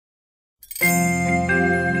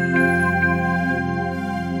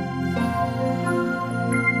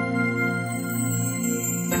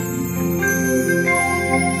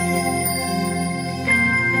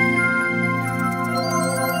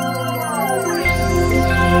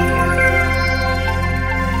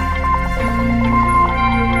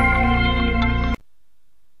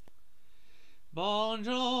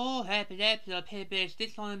appear bridge,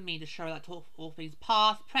 this one and me to show that all things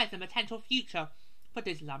past, present, potential, future for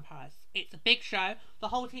Disneyland Paris. It's a big show. The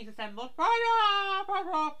whole team's assembled.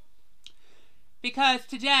 Because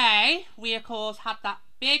today, we of course had that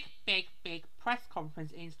big press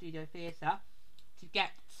conference in Studio Theatre to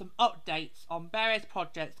get some updates on various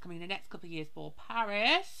projects coming in the next couple of years for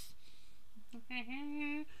Paris.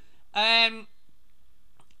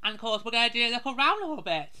 And of course, we're going to do a look around a little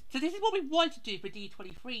bit. So this is what we wanted to do for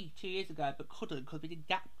D23 2 years ago, but couldn't because we didn't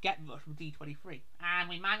get much from D23. And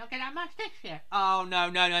we might not get that much this year. Oh, no.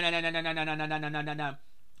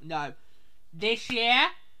 No. This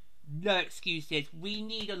year, no excuses. We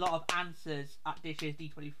need a lot of answers at this year's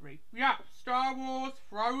D23. Yeah, Star Wars,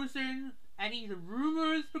 Frozen, any of the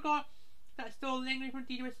rumours that's still lingering from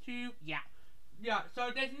D23. Yeah, so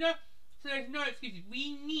there's no excuses.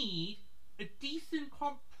 We need a decent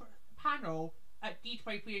panel at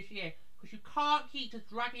D23 this year, because you can't keep just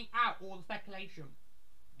dragging out all the speculation.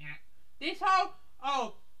 Yeah. This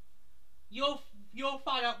whole, you'll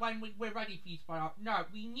find out when we're ready for you to find out. No,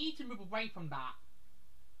 we need to move away from that.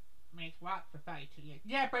 I mean, it's worked for 32 years.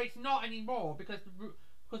 Yeah, but it's not anymore, because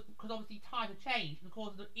obviously times have changed, and of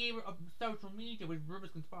course the era of social media with rumours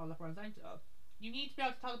can spiral left, right and centre. You need to be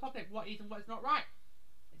able to tell the public what is and what is not right.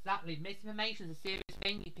 Exactly. Misinformation is a serious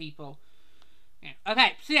thing, you people. Yeah.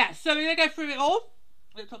 Okay, so we're going to go through it all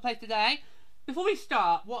that took place today. Before we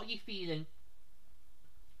start, what are you feeling?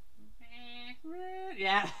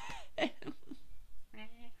 Yeah.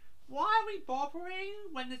 Why are we bothering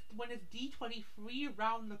when there's D23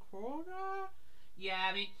 around the corner? Yeah,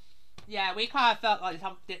 I mean, yeah, we kind of felt like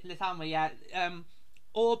this, haven't we? Yeah,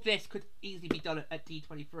 all of this could easily be done at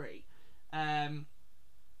D23.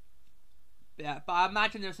 Yeah, but I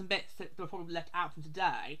imagine there's some bits that were probably left out from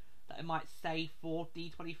today that I might say for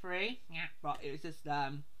D23. Yeah, but it was just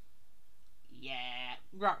yeah,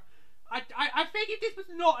 right. I think if this was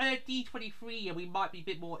not a D23 year, we might be a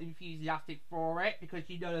bit more enthusiastic for it, because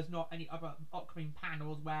you know there's not any other upcoming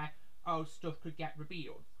panels where stuff could get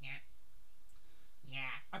revealed. Yeah.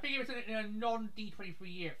 I think if it's in a non-D23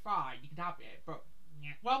 year, fine, you can have it. But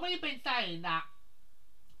yeah, well, we've been saying that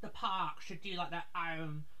the park should do like their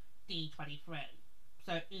own D23,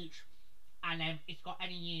 so each. And then if you've got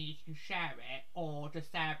any news, you can share it, or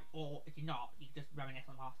just say, or if you're not, you can just reminisce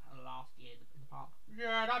on last year in the park.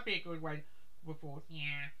 Yeah, that'd be a good way to report.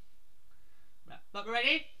 Yeah. But we're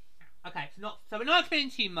ready? Okay, so we're not explaining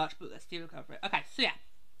too much, but let's do a cover it. Okay, so yeah.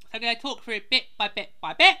 So I'm going to talk through it bit by bit,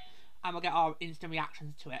 and we'll get our instant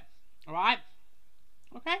reactions to it. Alright?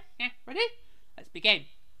 Okay, yeah, ready? Let's begin.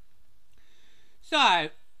 So,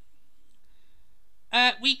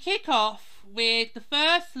 we kick off with the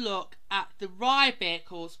first look at the ride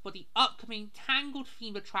vehicles for the upcoming Tangled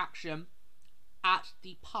theme attraction at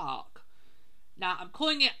the park. Now, I'm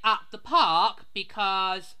calling it at the park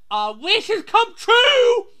because our wish has come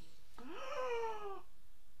true!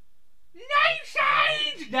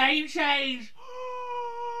 Name change!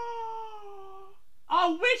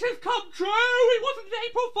 Our wish has come true! It wasn't an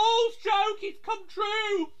April Fool's joke, it's come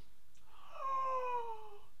true!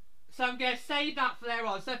 So I'm going to save that for later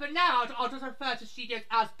on. So for now, I'll just refer to studios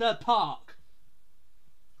as the park.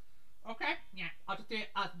 Okay? Yeah, I'll just do it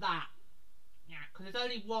as that. Yeah, because there's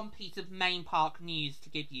only one piece of main park news to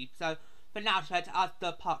give you. So for now, I'll just refer to it as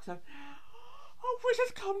the park. So, oh, wish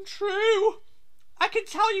has come true. I can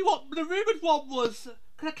tell you what the rumoured one was.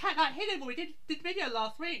 Because I kept that hidden when we did the video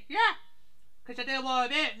last week. Yeah. Because I didn't want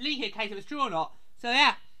to leak it in case it was true or not. So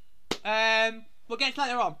yeah. We'll get to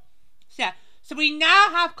later on. So yeah. So we now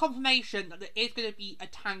have confirmation that there is going to be a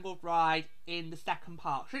Tangled ride in the second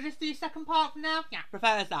park. Should I just do the second park for now? Yeah,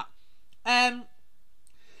 prefer as that.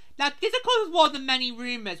 Now, this of course was one of the many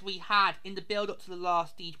rumours we had in the build-up to the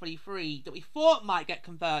last D23 that we thought might get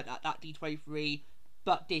confirmed at that D23,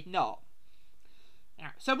 but did not.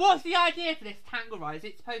 Yeah. So what's the idea for this Tangled ride? Is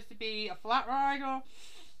it supposed to be a flat ride, or...?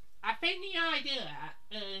 I think the idea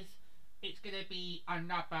is it's going to be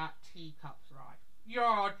another teacups ride.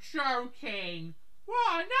 You're joking.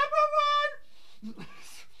 What, another one?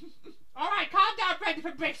 Alright, calm down, Brenda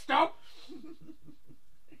from Bristol.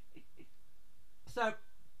 So,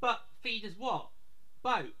 but feeders what?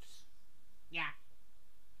 Boats? Yeah.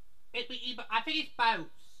 It'd be either, I think it's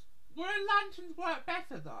boats. Wouldn't lanterns work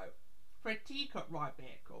better though? For a teacup ride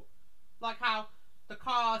vehicle? Like how the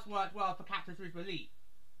cars worked well for Captain Cruise Elite.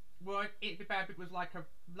 Would it be better if it was like a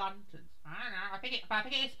lanterns? I don't know. I think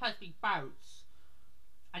it is supposed to be boats.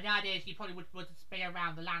 And the idea is you probably would spin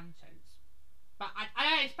around the lanterns. But I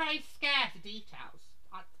know it's very scarce of details.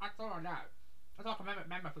 That's all I know. That's all I can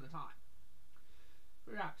remember from the time.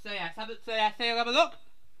 Right, so yeah, so we'll have a look.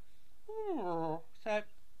 Ooh, so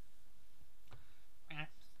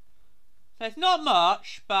So it's not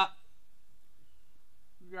much, but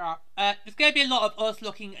yeah. There's going to be a lot of us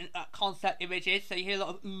looking at concept images, so you hear a lot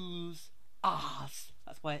of oohs, ahs.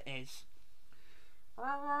 That's what it is.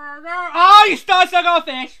 Oh, you start sucking off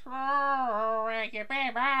fish! I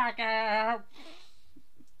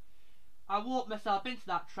walked myself into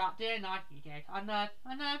that trap, didn't I? You did. I know.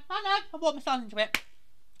 I walked myself into it.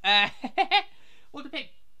 What do you think?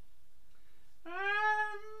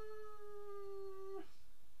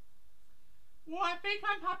 Well, I think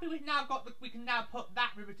I'm happy we can now put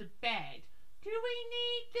that river to bed. Do we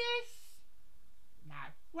need this? No.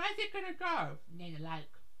 Where's it gonna go? Near the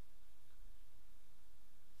lake.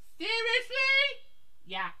 Seriously?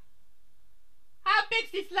 Yeah. How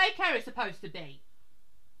big's this lake area supposed to be?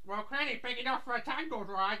 Well, clearly big enough for a tangled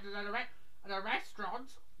ride and a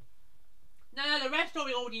restaurant. No, the restaurant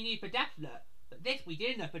we already need for definite. But this we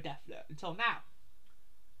didn't know for definite until now.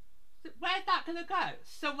 So where's that gonna go?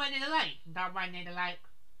 Somewhere near the lake? Nowhere near the lake.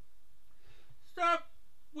 So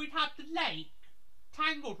we'd have the lake,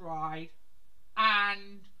 tangled ride,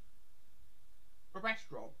 and a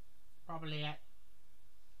restaurant. Probably it.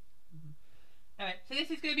 Anyway, so this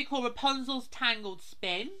is going to be called Rapunzel's Tangled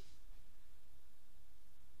Spin.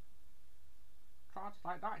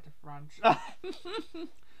 Translate that into French. No,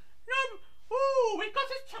 ooh, we've got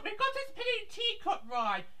this spinning teacup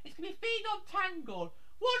ride. It's going to be feed on Tangled.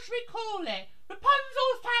 What should we call it?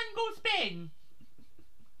 Rapunzel's Tangled Spin.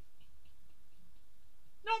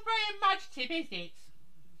 Not very imaginative, is it?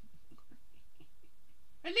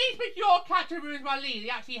 At least with your character as well, Lee, they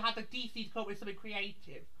actually had the DC to come up with something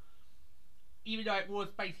creative. Even though it was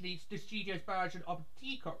basically the studio's version of a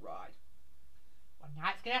teacup ride. Well,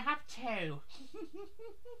 now it's going to have two.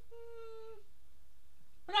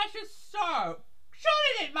 But that's just so...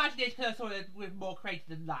 Surely the imagination could have sort of with more creative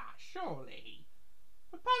than that, surely.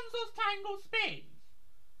 Rapunzel's Tangled Spin.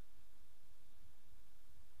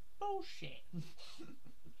 Bullshit.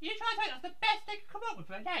 You're trying to say that's the best they could come up with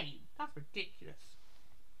for a name? That's ridiculous.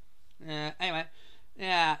 Anyway.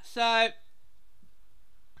 Yeah, so...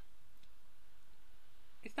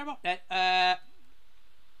 Is there up there?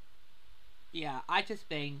 Yeah, I just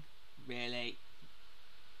think, really,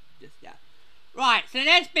 just, yeah. Right, so the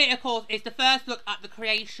next bit, of course, is the first look at the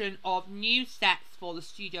creation of new sets for the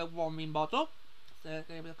Studio One remodel. So, let's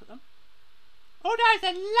have a look at them. Oh, those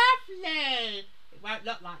are lovely! It won't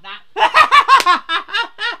look like that.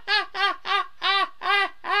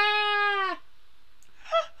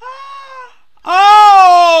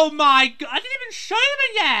 Oh my god, I didn't even show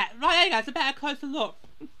them yet! Right, there you go, it's a better closer look.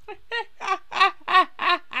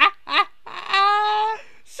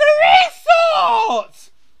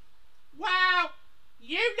 Cerise! Wow,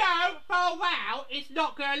 you know full well it's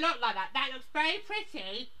not going to look like that. That looks very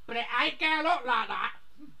pretty, but it ain't going to look like that.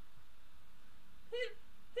 This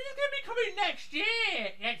is going to be coming next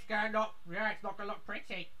year. It's going to look, yeah, it's not going to look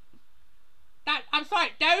pretty. I'm sorry,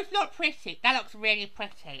 those look pretty. That looks really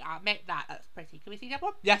pretty. I'll admit that. That's pretty. Can we see the other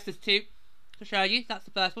one? Yes, there's two to show you. That's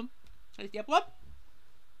the first one. Here's the other one.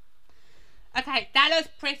 Okay, that looks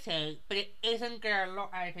pretty, but it isn't going to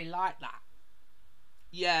look anything like that.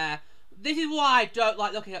 Yeah. This is why I don't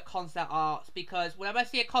like looking at concept arts, because whenever I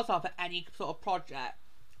see a concept art for any sort of project,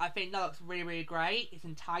 I think that looks really, really great. It's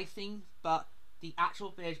enticing, but the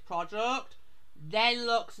actual finished product then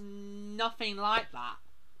looks nothing like that.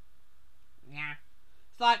 Yeah.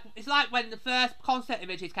 It's like when the first concept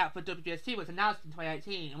images came out for WST was announced in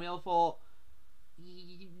 2018, and we all thought,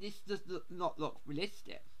 this does not look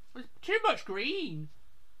realistic. There's too much green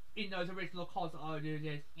in those original concept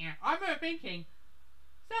images. Yeah. I remember thinking,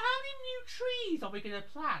 so how many new trees are we going to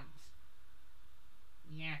plant?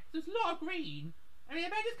 Yeah. There's a lot of green. I mean,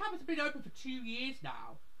 Avengers Campus has been open for 2 years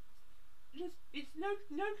now. It's no,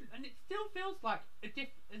 and it still feels like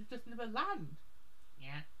just another land.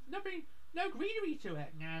 Yeah. No greenery to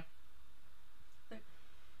it. No.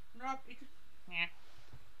 No, it just, yeah.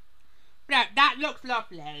 No, that looks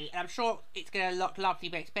lovely, and I'm sure it's going to look lovely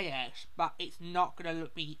when it's finished, but it's not going to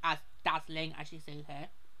be as dazzling as you see here.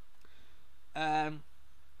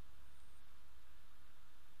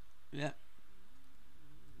 Yeah.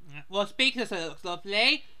 Well, speaking of something that looks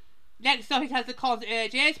lovely, next up it has the concept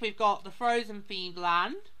images. We've got the Frozen themed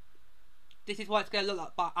land. This is what it's going to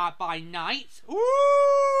look like by night. Ooh!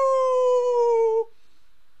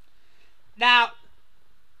 Now,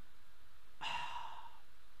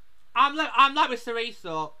 I'm like with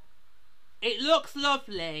Cerisa. It looks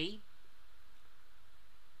lovely,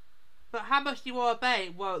 but how much do you want to pay?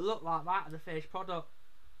 It won't look like that in the finished product.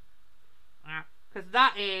 Because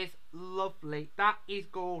that is lovely. That is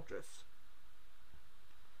gorgeous.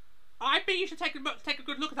 I think you should take a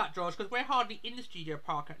good look at that, George, because we're hardly in the studio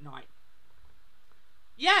park at night.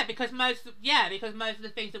 Yeah, because most of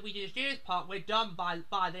the things that we do in the studios park, we're done by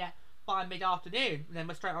mid afternoon, and then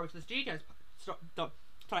we're straight over to the studios. Sorry,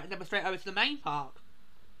 then we're straight over to the main park.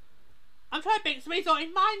 I'm trying to think. So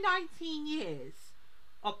in my 19 years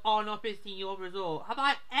of on or visiting your resort, have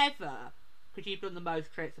I ever? Because you've done the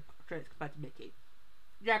most trips compared to Mickey.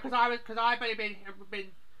 Yeah, because I've only been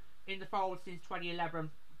in the fold since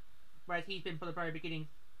 2011, whereas he's been from the very beginning.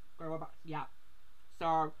 Yeah.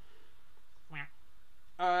 So,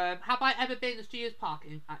 have I ever been in the studios park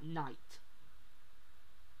at night?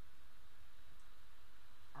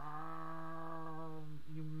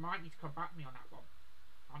 You might need to come back to me on that one.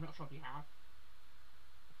 I'm not sure if you have.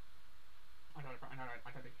 I don't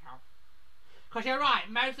think you have. Because you're right,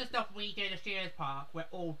 most of the stuff we do in the studios park, we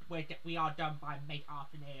are done by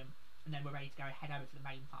mid-afternoon, and then we're ready to go head over to the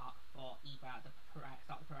main park for either the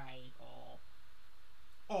start the parade or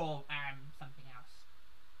something else.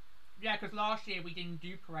 Yeah, because last year we didn't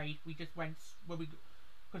do parade. We just went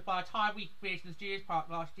because by the time we finished the studios park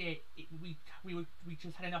last year, we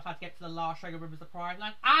just had enough time to get to the last show of Rivers of Pride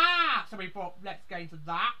line. So we thought, let's go into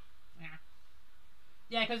that.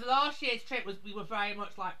 Yeah, because last year's trip we were very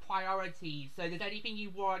much like priorities. So if there's anything you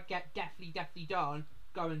want to get definitely done,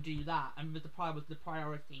 go and do that. And the Pride was the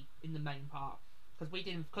priority in the main part. Because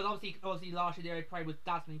obviously last year the only parade was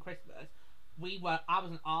Dazzling Christmas. I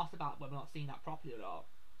wasn't asked about whether or not seeing that properly or not.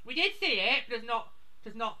 We did see it, but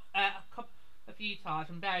just not a few times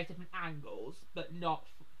from various different angles, but not.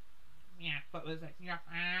 But was like,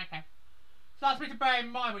 okay. So that's something to bear in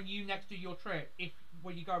mind when you next do your trip.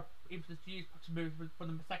 When you go into the studios park to move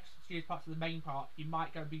from the section studios park to the main park, you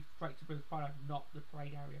might go be straight to the parade, not the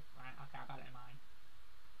parade area. Right? Okay, I'll bear that in mind.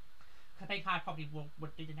 I think I probably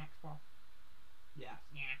would do the next one. Yeah.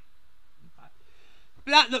 Okay.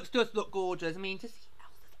 But that does look gorgeous. I mean, just see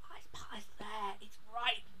Elsa's ice pie's there. It's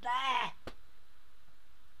right there.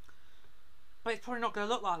 But it's probably not going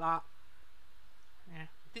to look like that. Yeah.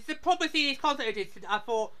 This is the problem with this concert I did. I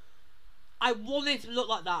thought I wanted it to look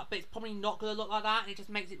like that, but it's probably not going to look like that, and it just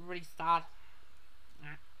makes it really sad.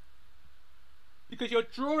 Yeah. Because you're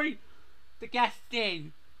drawing the guests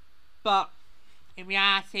in, but in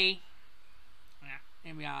reality,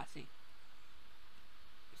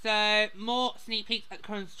 So, more sneak peeks at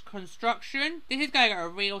construction. This is going at a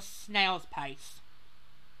real snail's pace.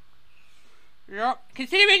 Yep.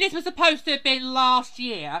 Considering this was supposed to have been last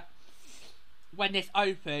year, when this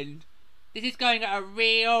opened, this is going at a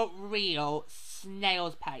real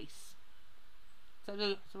snail's pace. What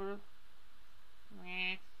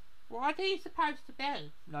are these supposed to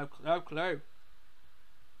be? No clue.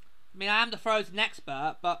 I mean, I am the Frozen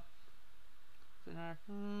expert, but...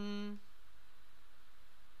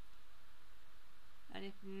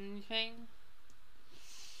 Anything?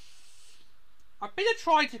 I've been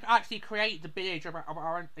trying to actually create the village in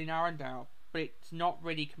Arendelle, but it's not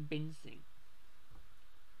really convincing.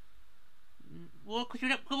 Well, because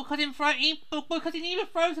in even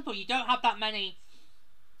Frozen, you don't have that many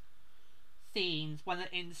scenes when they're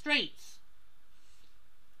in the streets.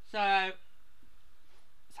 So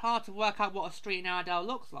it's hard to work out what a street in Arendelle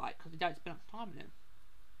looks like because you don't spend much time in it.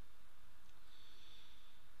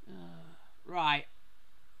 Right.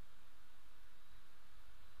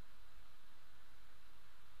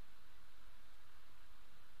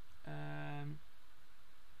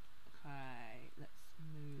 Okay, let's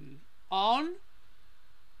move on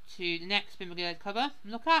to the next thing we're going to cover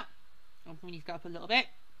and look at. We need to go up a little bit.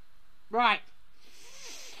 Right.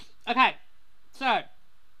 Okay, so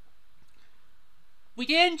we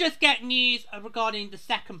didn't just get news regarding the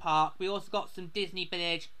second park, we also got some Disney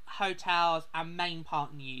Village, hotels, and main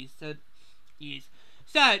park news. So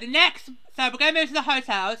we're going to move to the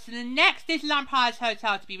hotels. So the next Disneyland Paris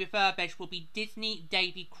hotel to be refurbished will be Disney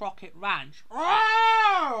Davy Crockett Ranch.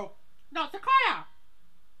 Oh! Not Sequoia!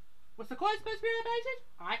 Was Sequoia supposed to be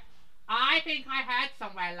renovated? I think I heard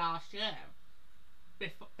somewhere last year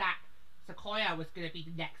that Sequoia was going to be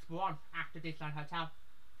the next one after Disneyland Hotel.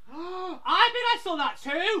 I think I saw that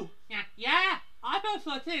too! Yeah, I think I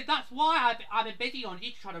saw it too. That's why I've been busy on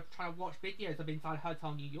YouTube trying to watch videos of Inside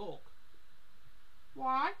Hotel New York.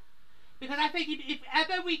 Why? Because I think if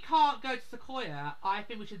ever we can't go to Sequoia, I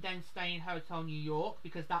think we should then stay in Hotel New York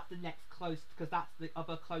because that's the next closest, because that's the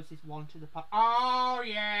other closest one to the park. Oh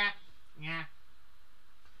yeah,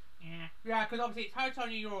 because obviously it's Hotel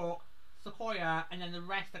New York, Sequoia, and then the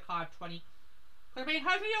rest are kind of 20. Because I mean,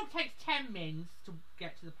 Hotel New York takes 10 minutes to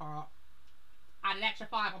get to the park, and an extra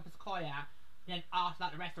 5 on Sequoia. Then after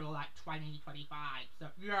that, the rest are all like 20, 25.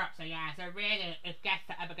 So yeah, so really, if guests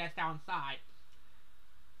ever goes downside,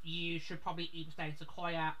 you should probably either stay in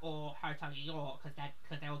Sequoia or Hotel New York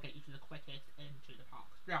because they will get you to the quickest into the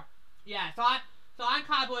parks. Yeah. So I'm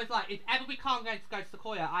kind of always like, if ever we can't go to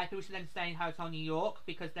Sequoia, I think we should then stay in Hotel New York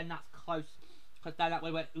because then that's close. Because then that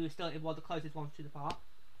way we're still in one of the closest ones to the park.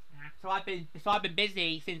 Yeah. So I've been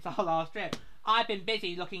busy since our last trip. I've been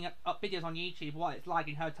busy looking up videos on YouTube what it's like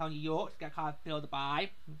in Hotel New York to get kind of feel the vibe.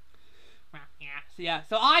 Yeah.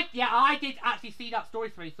 So I did actually see that story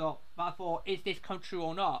through, but I thought, is this come true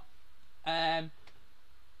or not?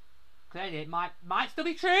 Clearly it might still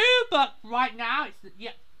be true, but right now it's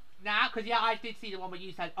because I did see the one where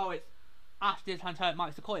you said, oh, it's after Disneyland at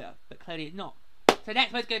Mike Sequoia, but clearly it's not. So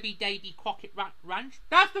next one's going to be Davy Crockett Ranch.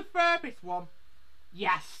 That's the furthest one.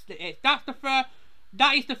 Yes, it is. That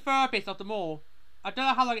is the furthest of them all. I don't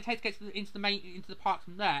know how long it takes to get into the park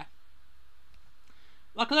from there.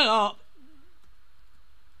 Look it up.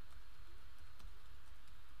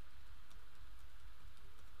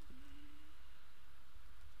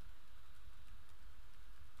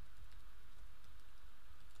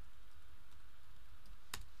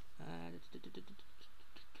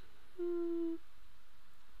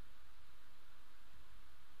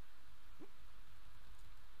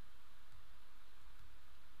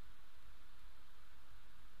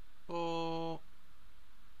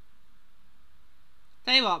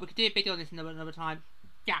 Tell you what, we could do a video on this another time.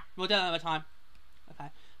 Yeah, we'll do it another time. Okay.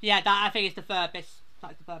 Yeah, that I think is the furthest.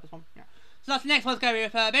 That's the furthest one. Yeah. So that's the next one's going to be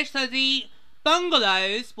refurbished. So the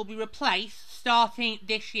bungalows will be replaced starting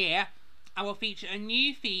this year and will feature a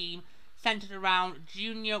new theme centered around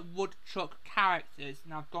junior woodchuck characters.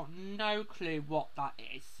 And I've got no clue what that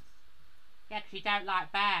is. Yeah, because you don't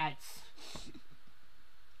like birds.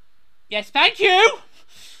 Yes, thank you!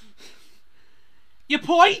 Your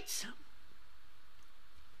point?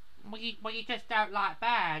 Well, you just don't like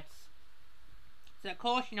birds. So of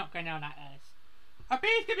course you're not going to know that is. I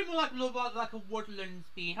think it's going to be more like a woodland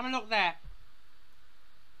theme. Have a look there.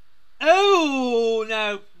 Oh,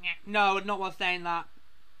 no. No, not worth saying that.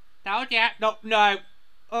 Told ya. No.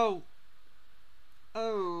 Oh.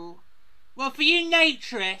 Well, for you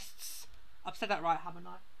naturists, I've said that right, haven't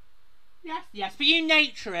I? Yes, for you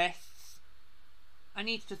naturists, I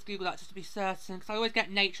need to just Google that just to be certain, because I always get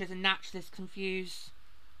naturists and naturalists confused.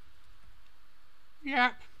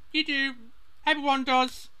 Yep, you do. Everyone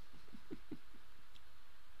does.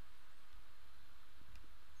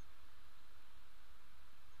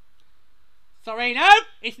 Sorry, no,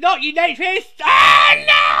 it's not you naturists. Ah,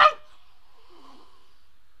 no!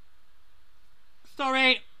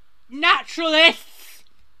 Sorry, naturalists.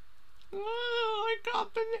 Oh, I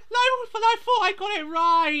can't believe. No, but I thought I got it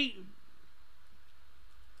right.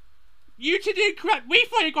 You two did correct. We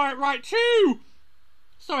thought you got it right too.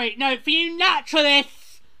 Sorry, no, for you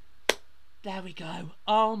naturalists. There we go.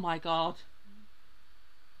 Oh my god.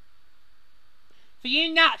 For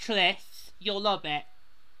you naturalists, you'll love it.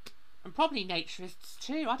 And probably naturists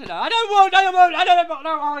too. I don't know. I don't want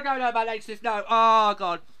to know about naturists. No. Oh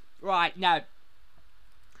god. Right. No.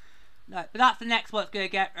 But that's the next one that's going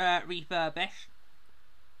to get refurbished.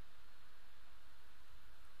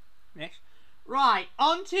 Right.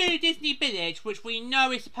 On to Disney Village, which we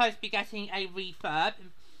know is supposed to be getting a refurb,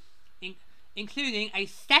 including a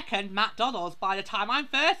second McDonald's by the time I'm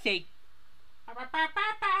 30. I'm loving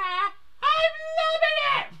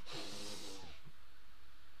it!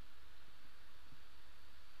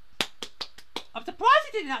 I'm surprised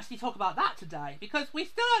he didn't actually talk about that today, because we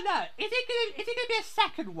still don't know. Is it going to be a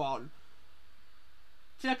second one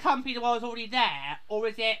to accompany the one that's already there, or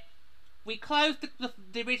is it we close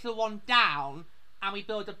the original one down and we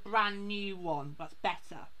build a brand new one that's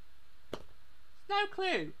better? No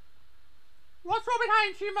clue. What's wrong with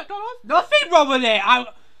having two McDonald's? Nothing wrong with it.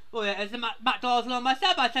 Well, as a McDonald's along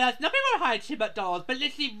myself, I said there's nothing wrong with having two McDonald's, but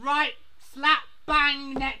literally right slap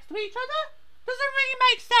bang next to each other doesn't really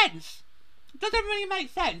make sense. Doesn't really make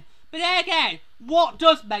sense. But then again, what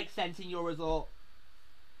does make sense in your resort?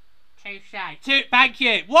 Touche. Thank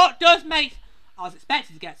you. What does make... I was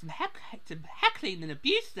expecting to get some heckling and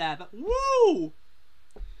abuse there, but woo!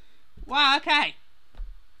 Wow, okay.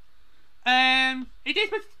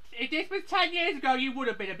 If this was 10 years ago, you would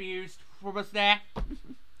have been abused from us there.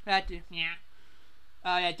 Yeah.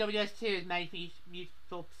 Oh yeah, WS2 is made for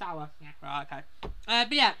useful sour. Yeah, right, okay.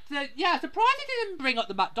 But yeah, surprised they didn't bring up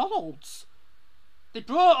the McDonald's. They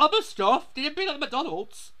brought other stuff, they didn't bring up the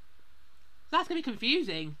McDonald's. That's going to be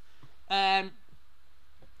confusing. But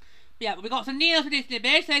yeah, but we got some news for Disney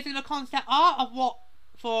Beach. So there's a concept art of what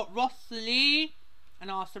for Rossley and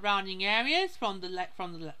our surrounding areas from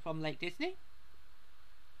Lake Disney.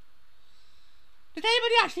 Did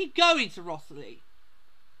anybody actually go into Rossley?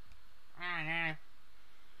 I don't know.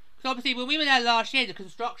 Because obviously when we were there last year, the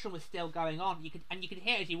construction was still going on. You could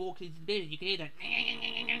hear it as you walked into the building. You could hear that.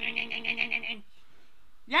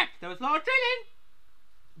 Yeah, there was a lot of drilling.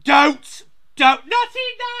 Don't, not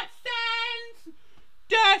in that sense.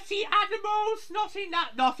 Dirty animals, not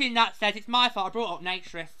in that sense. It's my fault. I brought up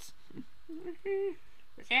naturists.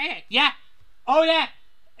 Yeah. Oh yeah.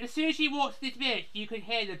 As soon as you walked to this village, you could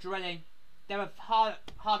hear the drilling. They were hard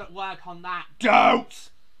at work on that.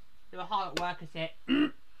 Don't. They were hard at work at it.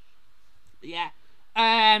 Yeah.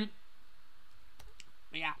 Yeah.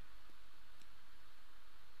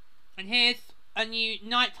 And here's a new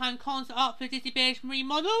nighttime concert art for Disney Village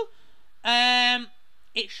remodel.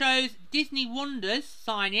 It shows Disney Wonders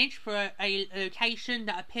signage for a location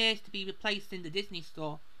that appears to be replaced in the Disney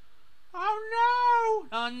store. Oh no!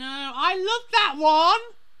 Oh no! I love that one.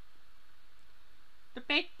 The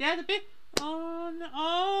big. Oh no!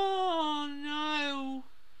 Oh no!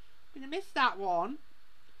 I'm gonna miss that one.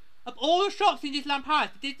 Of all the shops in Disneyland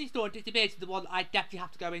Paris, the Disney store at Disney Village is the one that I definitely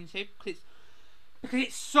have to go into because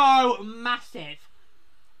it's so massive.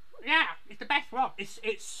 Yeah, it's the best one. It's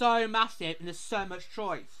so massive and there's so much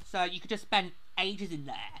choice. So you could just spend ages in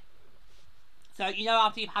there. So you know,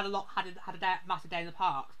 after you've had a massive day in the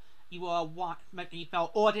parks, you were and you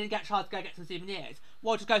felt, oh, I didn't get a chance to go get some souvenirs.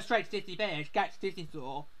 Well, just go straight to Disney Village, get to Disney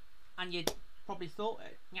store, and you'd probably sort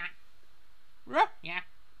it. Yeah. Yeah.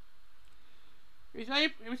 It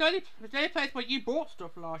was the only place where you bought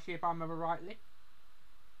stuff last year, if I remember rightly.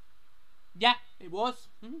 Yeah, it was.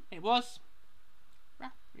 It was.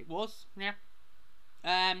 Yeah, it was. Yeah.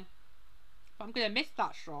 But I'm gonna miss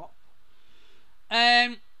that shop.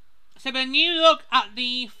 So a new look at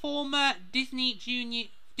the former Disney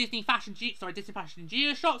Fashion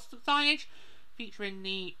Junior shop signage, featuring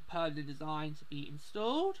the permanent design to be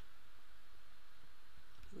installed.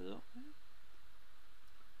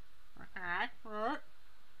 Okay, right.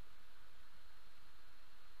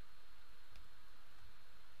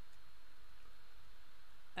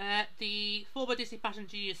 The former Disney Fashion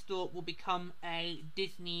Junior store will become a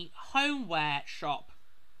Disney homeware shop.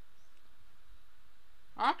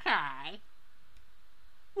 Okay.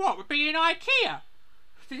 What, we're being IKEA?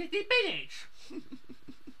 For Disney Village?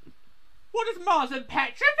 What does Mars and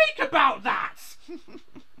Petra think about that?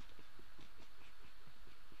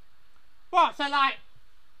 What, so like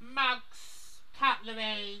mugs,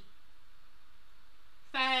 cutlery,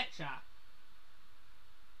 furniture?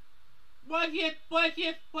 Well, if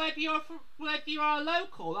you are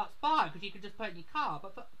local, that's fine because you can just put it in your car.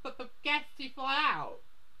 But for guests who fly out,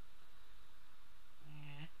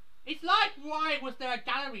 yeah. It's like, why was there a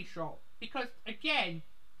gallery shop? Because again,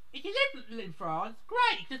 if you live in France,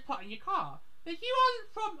 great, you can just put it in your car. But if you are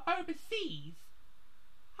from overseas,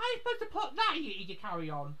 how are you supposed to put that in your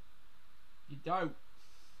carry-on? You don't.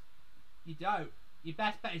 You don't. Your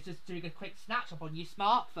best bet is just doing a quick snatch up on your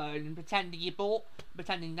smartphone and pretending that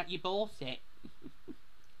you bought it.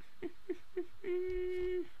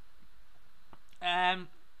 But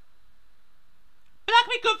that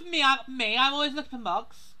could be good for me. I'm always looking for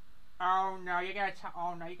mugs. Oh no, you're gonna touch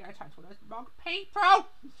one of those mug people.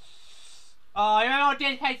 Oh, you know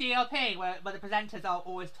DLP, where the presenters are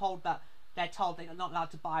always told that they're not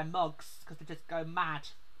allowed to buy mugs because they just go mad.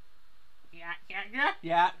 Yeah.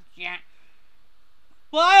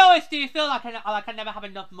 Well, I always do feel like I never have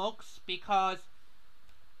enough mugs because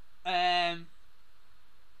I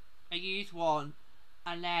use one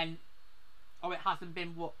and then it hasn't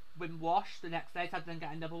been washed the next day, so I then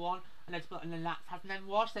get another one and then that hasn't been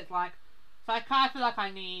washed. So it's like, so I kind of feel like I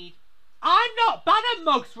need. I'm not bad at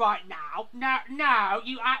mugs right now. No,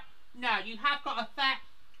 you have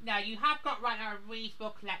got right now a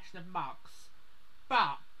reasonable collection of mugs,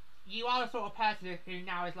 but you are the sort of person who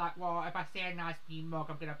now is like, well, if I see a nice new mug,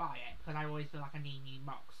 I'm gonna buy it because I always feel like I need new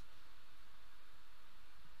mugs.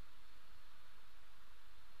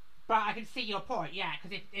 But I can see your point, yeah,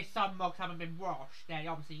 because if some mugs haven't been washed, then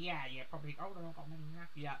obviously, you're probably, oh, they've not got many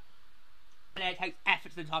left yet. And then it takes effort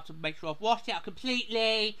to the time to make sure I've washed it out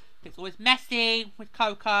completely. It's always messy with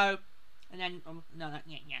cocoa, and then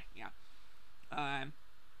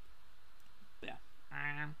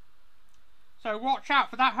so watch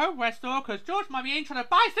out for that homeware store, because George might be in trying to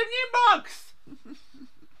buy some new mugs.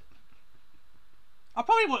 I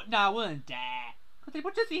probably wouldn't. No, I wouldn't dare, because they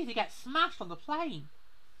would just easily get smashed on the plane.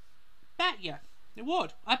 Bet you it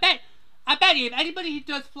would. I bet you if anybody who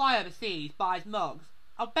does fly overseas buys mugs,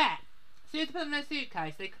 I'll bet as soon as they put them in their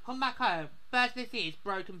suitcase, they come back home, first they see is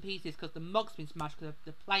broken pieces because the mug's been smashed because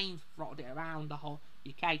the plane's throttled it around the whole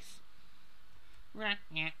your case.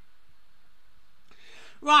 Yeah.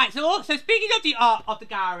 Right, so speaking of the art of the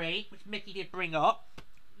gallery, which Mickey did bring up,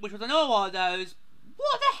 which was another one of those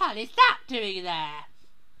What the hell is that doing there?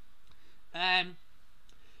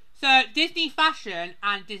 So Disney Fashion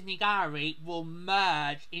and Disney Gallery will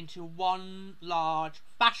merge into one large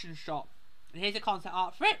fashion shop. And here's a concept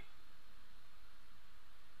art for it.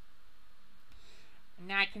 And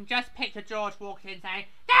now I can just picture George walking in saying,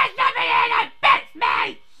 "There's nothing here that fits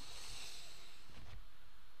me!"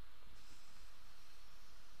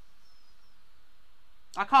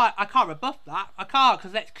 I can't rebuff that. I can't,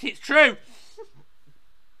 because it's true.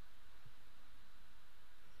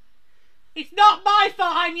 It's not my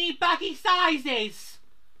fault I need baggy sizes.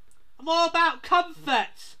 I'm all about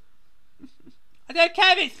comfort. I don't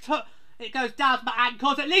care if it goes down to my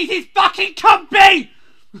ankles. At least it's fucking comfy.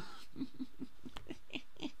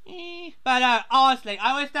 But no, honestly,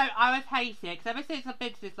 I always hate it, because ever since I've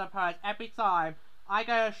been to Disneyland Paris, every time I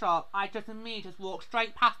go to a shop, I just immediately just walk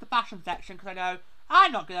straight past the fashion section, because I know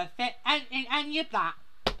I'm not going to fit in any of that.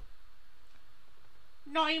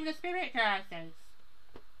 Not even the spirit jerseys.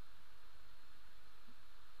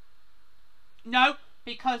 No,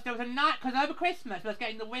 because there was a night, because over Christmas I was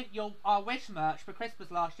getting our Wish merch for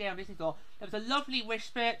Christmas last year on Disney Store. There was a lovely Wish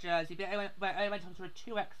spirit jersey, but it went on to a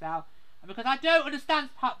 2XL. And because I don't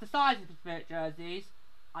understand the sizes of spirit jerseys,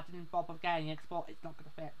 I didn't bother getting it, because it's not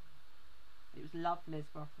going to fit. It was lovely,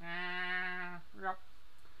 but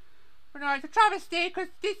no, it's a travesty, because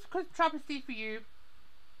travesty for you.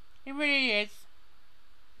 It really is.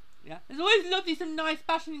 Yeah, there's always lovely some nice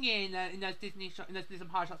fashion gear in those Disney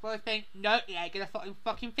Paris shops. But I always think, no, it ain't gonna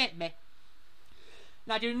fucking fit me.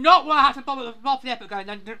 And I do not want to have to bother the effort going.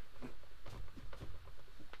 No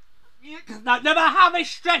matter how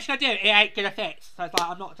much stretch I do, it ain't gonna fit. So it's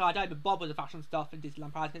like I don't even bother with the fashion stuff in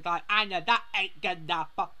Disneyland Paris. It's like, I know that ain't gonna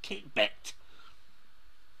fucking fit.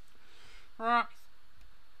 Right.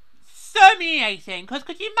 So humiliating. Because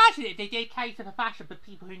could you imagine if they did cater for fashion for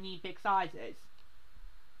people who need big sizes?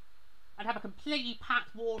 I'd have a completely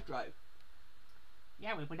packed wardrobe.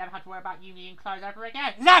 Yeah, we would never have to worry about union clothes ever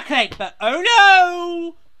again. Exactly! But oh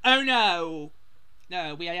no! Oh no!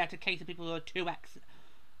 No, we have to cater people who are 2X.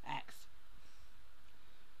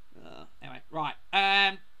 Anyway, right.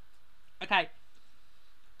 Okay.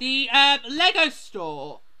 The Lego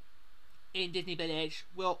store in Disney Village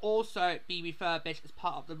will also be refurbished as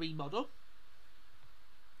part of the remodel.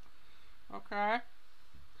 Okay.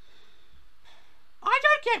 I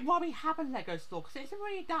don't get why we have a Lego store, because it isn't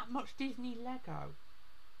really that much Disney Lego.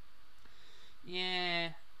 Yeah,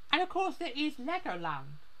 and of course there is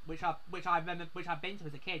Legoland, which I've been to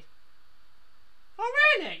as a kid. Oh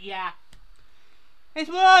really? Yeah. It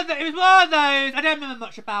was one of those. I don't remember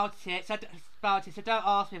much about it, so don't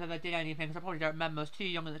ask me if I did anything, because I probably don't remember. I was too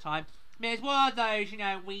young at the time. I mean, it's one of those,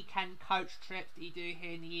 weekend coach trips that you do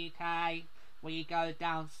here in the UK. Where you go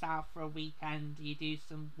down south for a weekend, you do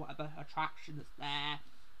some whatever attraction that's there,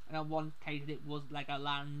 and on one occasion it was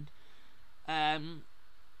Legoland.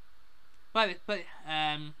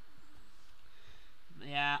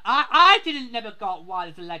 Yeah, I never got why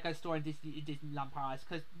there's a Lego store in Disneyland Paris,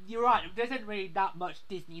 because you're right, there isn't really that much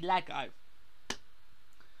Disney Lego. I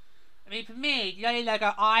mean, for me, the only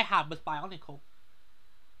Lego I had was Bionicle.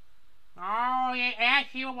 Oh, yes,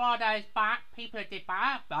 you were one of those people who did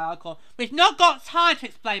Bionicle. We've not got time to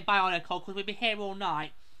explain Bionicle, because we'll be here all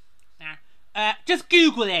night. Just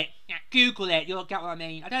Google it. Yeah, Google it. You'll get what I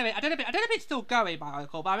mean. I don't know if it's still going,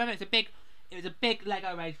 Bionicle, but I remember it was a big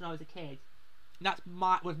Lego range when I was a kid. And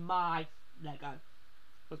was my Lego.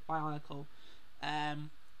 Was Bionicle. And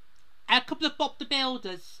a couple of Bob the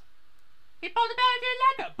Builders. Did Bob the Builder do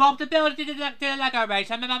Lego? Bob the Builder did a Lego range.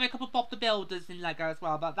 I remember having a couple of Bob the Builders in Lego as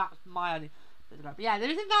well, but that's my only. But yeah, there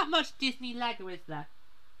isn't that much Disney Lego, is there?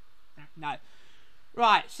 No.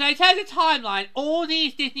 Right, so in terms of timeline, all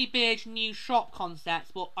these Disney Village new shop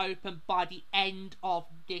concepts will open by the end of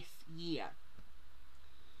this year.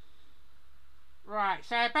 Right,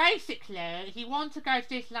 so basically, if you want to go to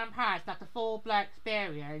Disneyland Paris and have the full-blown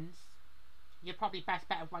experience, you're probably best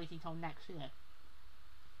better waiting until next year.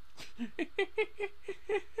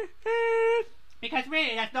 Because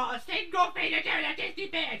really, there's not a single thing to do in a Disney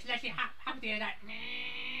Village unless you have to do that.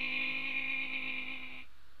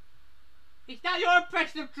 Is that your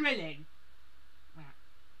impression of drilling?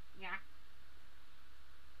 Yeah.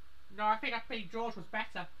 No, I think George was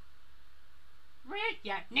better. Really?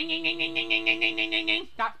 Yeah.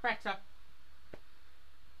 That's better.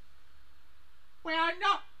 Well,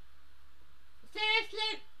 not.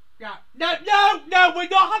 Seriously? Yeah. No, we're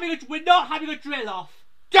not having a drill off.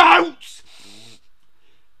 Don't!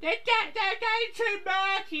 They're getting too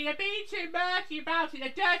murky. They're being too murky about it.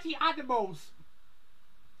 They're dirty animals.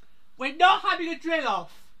 We're not having a drill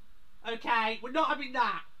off. Okay? We're not having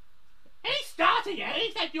that. He started it.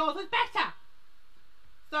 He said yours was better.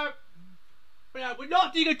 So, we're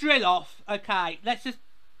not doing a drill off. Okay, let's just.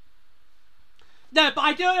 No, but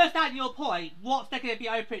I do understand your point. What's there going to be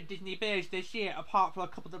open at Disney Village this year, apart from a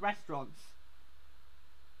couple of the restaurants?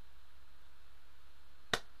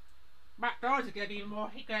 McDonald's is going to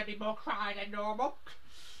be more crowded than normal.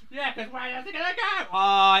 Yeah, because where else is it going to go?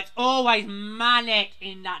 Oh, it's always manic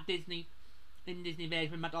in Disney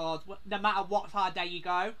Village with McDonald's. No matter what time of day you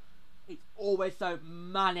go, it's always so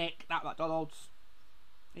manic at McDonald's.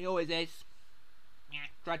 It always is. Yeah,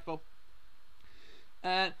 dreadful.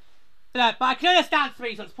 But I can understand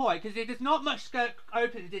Sweet's point, because if there's not much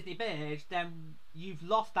open at Disney Village, then you've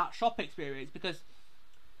lost that shop experience, because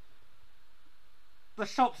the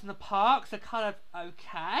shops in the parks are kind of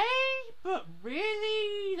okay, but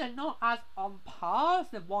really they're not as on par as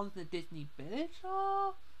the ones in the Disney Village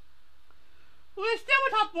are. Well, we still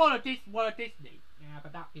would have one of Disney. Yeah,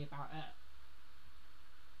 but that'd be about it.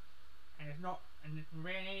 And it's not, and it's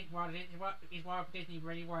really what Disney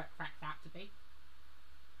really what it cracks out to be.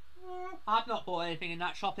 I've not bought anything in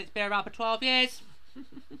that shop. It's been around for 12 years.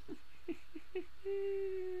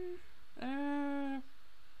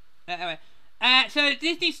 Anyway, so the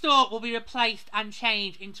Disney store will be replaced and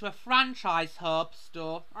changed into a franchise hub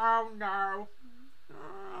store. Oh no.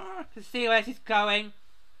 To see where this is going.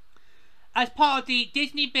 As part of the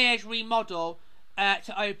Disney Village remodel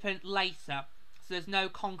to open later. So there's no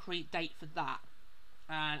concrete date for that.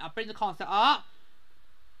 And I'll bring the concept up.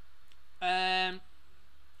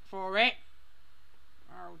 For it.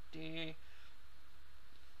 Oh dear.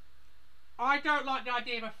 I don't like the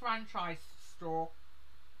idea of a franchise store.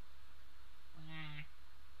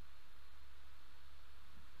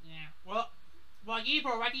 Yeah. Well, you've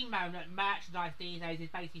already known that merchandise these days is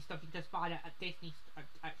basically stuff you can just buy at Disney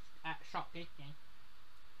at Shop Disney.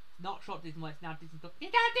 Not Shop Disney, it's now Disney Store.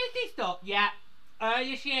 It's now Disney Store. Yeah.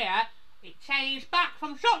 Earlier this year, it changed back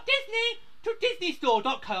from Shop Disney to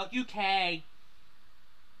DisneyStore.co.uk.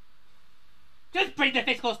 Just bring the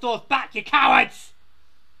physical stores back, you cowards!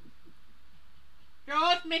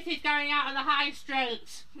 George misses going out on the high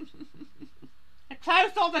street. They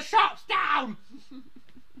closed all the shops down.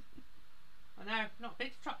 I know, not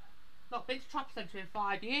been to Shopping Centre in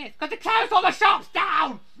 5 years because they closed all the shops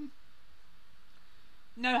down.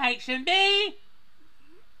 No H&B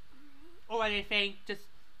or anything. Just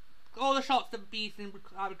all the shops that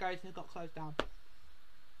I would go to got closed down.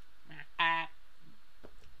 Yeah.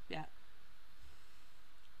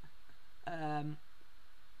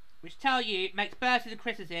 Which tell you makes birthdays and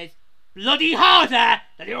Christmases bloody harder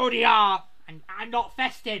than they already are, and not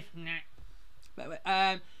festive. But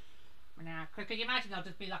can you imagine there'll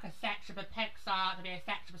just be like a section for Pixar, there'll be a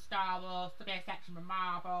section for Star Wars, there'll be a section for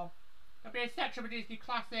Marvel, there'll be a section for Disney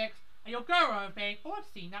Classics, and you'll go around and think, oh, I've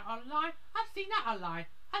seen that online, I've seen that online,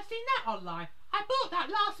 I've seen that online, I bought that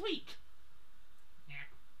last week.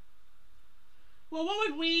 Well, what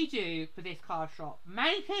would we do for this card shop?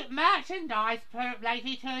 Make it merchandise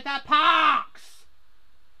related to the parks!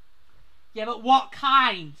 Yeah, but what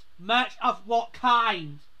kind? Merch of what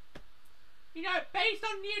kind? You know, based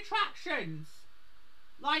on the attractions.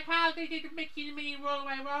 Like how they did the Mickey and the Minnie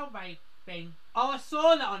Railway thing. Oh, I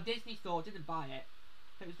saw that on Disney Store, didn't buy it.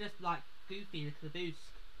 It was just like Goofy and the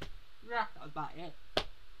Caboose. Yeah, that was about it.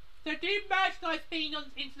 So do merchandise being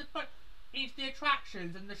into the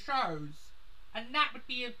attractions and the shows. And that would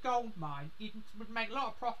be a gold mine. You would make a lot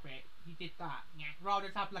of profit if you did that. Yeah. Rather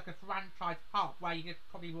than have like a franchise hub where you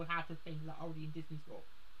probably will have the things that are already in Disney Store.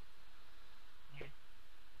 Yeah.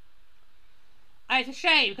 And it's a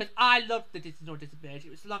shame because I loved the Disney Store Disney Village.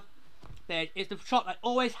 It was like it's the shop that I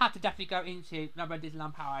always had to definitely go into whenever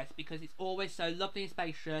Disneyland Paris because it's always so lovely and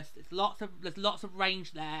spacious. There's lots of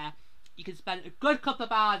range there. You can spend a good couple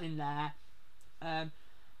of hours in there.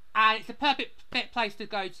 And it's a perfect place to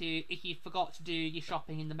go to if you forgot to do your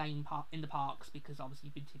shopping in the main in the parks because obviously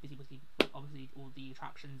you've been too busy with obviously all the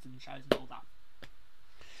attractions and shows and all that.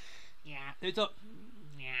 Yeah, it's up.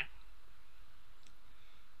 Yeah.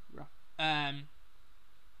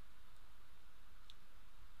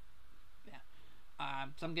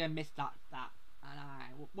 So I'm gonna miss that.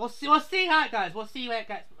 And we'll see how it goes. We'll see where it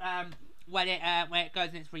gets when it goes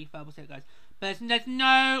in its refurb. We'll see how it goes. But there's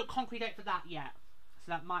no concrete date for that yet. So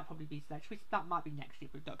that might probably be that might be next year,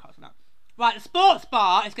 but don't cut on that. Right, the sports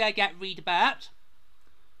bar is going to get redeveloped.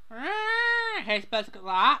 Here's a look at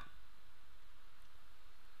that.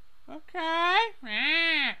 Okay.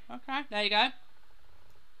 Okay, there you go.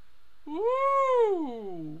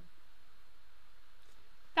 Ooh.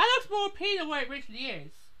 That looks more appealing than what it originally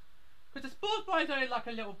is. Because the sports bar is only like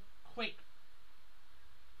a little quick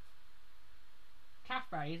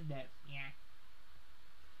cafe, isn't it? Yeah.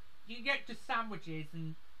 You can get just sandwiches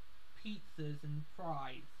and pizzas and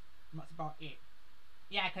fries, and that's about it.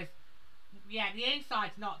 Yeah, because the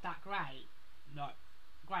inside's not that great. Not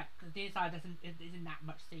great because the inside isn't that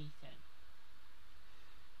much seating.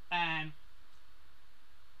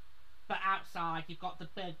 But outside you've got the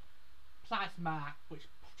big plasma which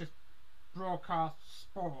just broadcasts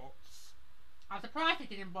sports. I'm surprised they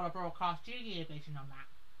didn't bother broadcast Junior Vision on that.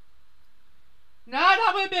 No,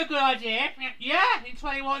 that would have been a good idea. Yeah, in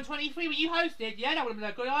 21-23 when you hosted, yeah, that would have been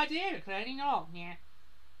a good idea. Clearly not. Yeah.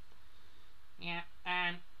 Yeah.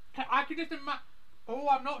 I could just imagine. Oh,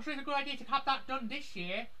 I'm not sure it's a good idea to have that done this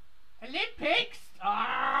year. Olympics?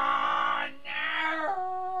 Oh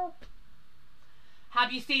no!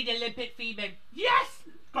 Have you seen the Olympic theming? Yes!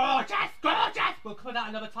 Gorgeous! Gorgeous! We'll cover that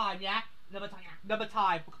another time, yeah? Another time.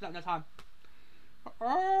 We'll cover that another time.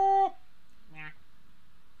 Oh! Yeah.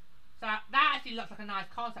 So that actually looks like a nice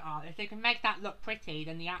concept art. If they can make that look pretty,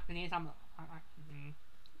 then the acting is...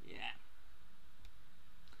 yeah.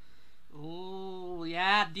 Oh,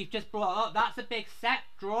 yeah, you've just brought up. That's a big set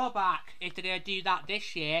drawback if they're going to do that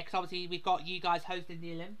this year, because obviously we've got you guys hosting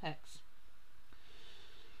the Olympics.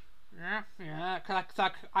 Yeah,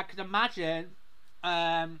 because I could imagine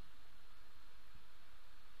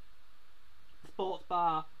sports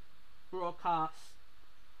bar, broadcasts,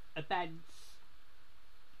 events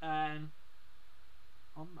on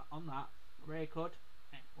that. Really good.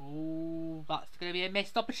 Oh, that's going to be a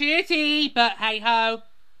missed opportunity, but hey ho.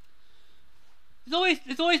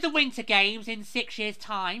 There's always the Winter Games in 6 years'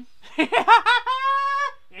 time. Here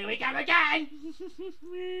we go again.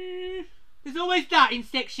 There's always that in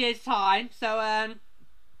 6 years' time. So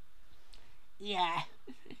yeah.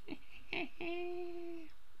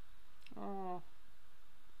 Oh.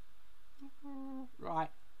 Right.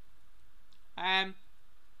 Yeah.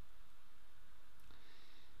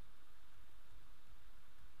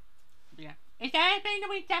 Is there anything that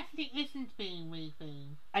we definitely listened to being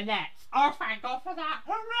rethemed? Annette. Oh, thank God for that.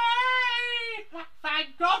 Hooray!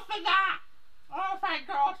 Thank God for that. Oh, thank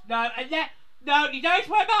God. No, Annette. No, you don't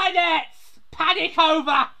worry about Annette. Panic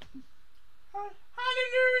over.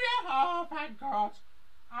 Hallelujah. Oh, thank God.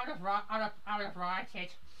 I'd have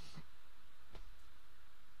rioted.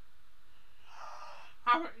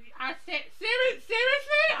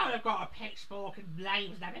 Seriously? I'd have got a pitchfork and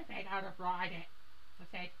flames and everything. I'd have rioted it.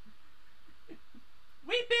 Okay.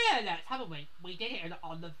 We've been at Annette, haven't we? We did it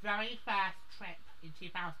on the very first trip in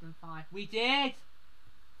 2005. We did!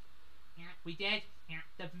 Yeah, we did. Yeah,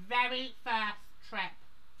 the very first trip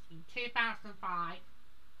in 2005.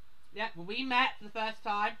 Yeah, when we met for the first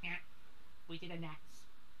time, yeah, we did Annette.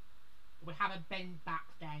 We haven't been back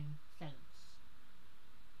then since.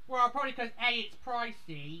 Well, probably because A, it's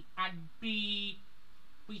pricey, and B,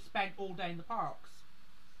 we spent all day in the parks.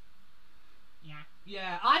 Yeah.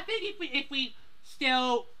 Yeah, I think if we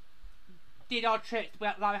still did our trips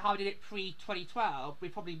like how we did it pre-2012, we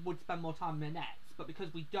probably would spend more time in the nets, but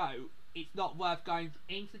because we don't, it's not worth going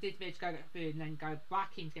into the Disney to go get food and then go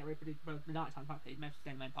back in to get rid of the nighttime park food. Most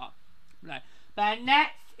of the main part. No. But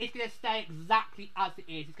nets is going to stay exactly as it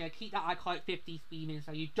is. It's going to keep that iconic 50s theming,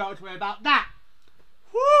 so you don't worry about that.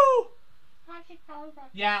 Woo!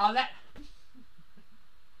 Yeah, I'll let...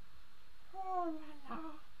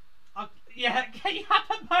 yeah, can you have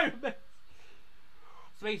a moment?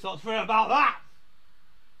 Sweet thoughts for about that.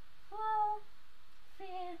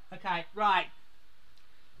 Okay, right.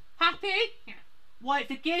 Happy? Well,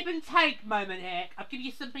 it's a give and take moment here. I've given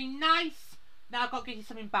you something nice. Now I've got to give you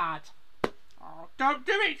something bad. Oh, don't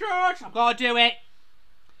do it, George. I've got to do it.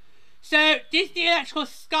 So, Disney Electrical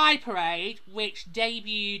Sky Parade, which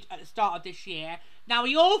debuted at the start of this year. Now,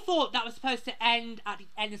 we all thought that was supposed to end at the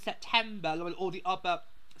end of September, with all the other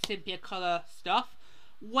Cynthia Colour stuff.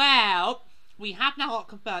 Well, we have now got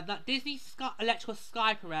confirmed that Disney Electrical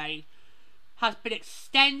Sky Parade has been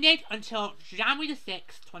extended until January the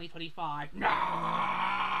 6th, 2025. No!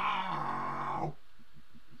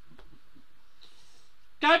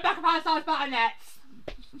 Go back up our size buttonettes!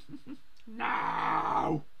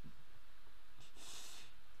 No!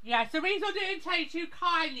 Yeah, so Weasel didn't take too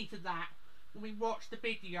kindly to that when we watched the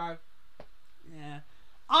video. Yeah.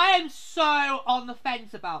 I am so on the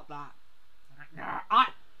fence about that.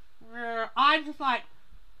 I'm just like,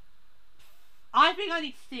 I think I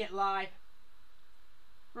need to see it live.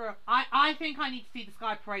 I think I need to see the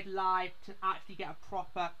Sky Parade live to actually get a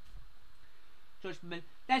proper judgment.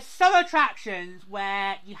 There's some attractions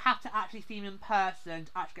where you have to actually see them in person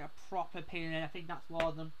to actually get a proper opinion, and I think that's one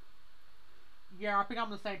of them. Yeah, I think I'm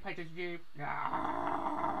on the same page as you.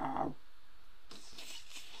 No.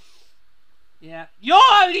 Yeah, Yeah.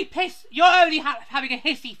 You're only pissed. You're only having a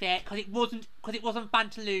hissy fit because it wasn't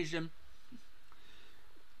Fantalusion.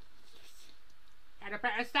 And a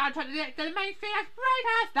better soundtrack than the main thing as bright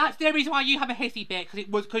as. That's the reason why you have a hissy fit,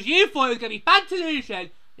 because you thought it was going to be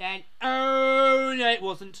Fantalusion. Then, oh no, it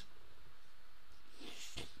wasn't.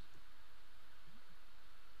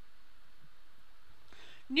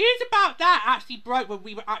 News about that actually broke when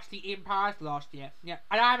we were actually in Paris last year. Yeah,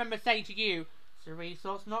 and I remember saying to you,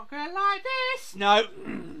 Ceresal's not going to like this. No.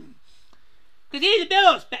 Because even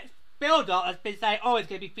the build-up has been saying, oh, it's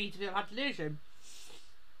going to be featured in Fantalusion.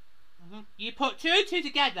 You put 2 and 2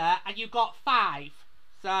 together and you got 5.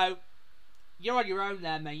 So, you're on your own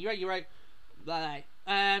there, mate. You're on your own.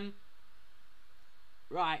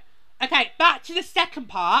 Right. Okay, back to the second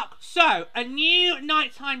part. So, a new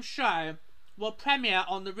nighttime show will premiere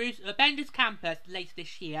on the Bender's campus later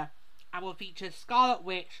this year and will feature Scarlet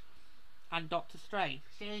Witch and Doctor Strange.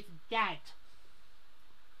 She's dead.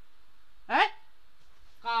 Huh?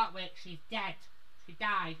 Scarlet Witch, she's dead. She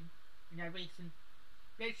died in a recent...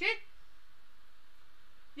 Did she?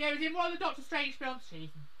 Yeah, it was in one of the Doctor Strange films. She's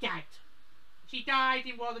dead. She died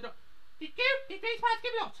in one of the... Did Grace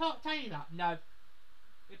Patrick not tell you that? No.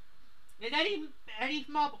 Is any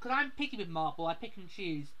Marvel... Because I'm picky with Marvel. I pick and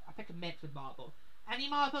choose. I pick and mix with Marvel. Any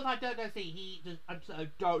Marvels I don't go see, he just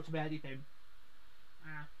absolutely don't do anything.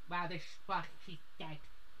 Well, she's dead.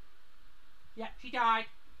 Yeah, she died.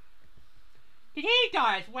 Did he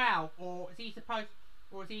die as well? Or is he supposed...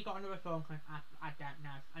 Or has he got another film? I don't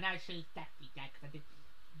know. I know she's definitely dead because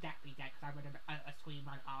I read a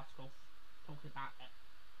Screenrant article talking about it.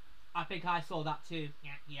 I think I saw that too.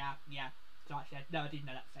 Yeah. So I said, no, I didn't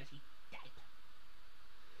know that. So she's dead.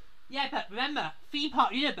 Yeah, but remember, theme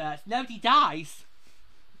park universe, nobody dies.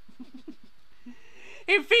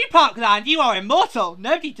 In theme park land, you are immortal.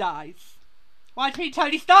 Nobody dies. Why did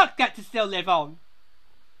Tony Stark get to still live on?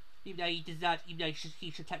 Even though he deserves,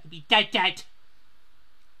 he should technically be dead.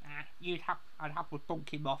 I'd have to bunk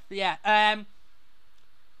him off. Yeah.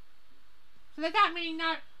 So does that mean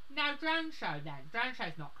no drone show then? Drone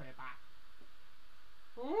show's not coming back.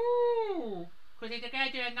 Ooh. Because if they're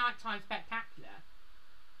going to do a nighttime spectacular,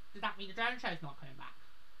 does that mean the drone show's not coming back?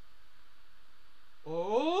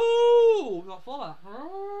 Oh, not for that.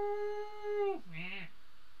 Ooh. Yeah.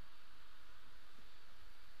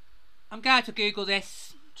 I'm going to Google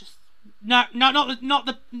this. Just not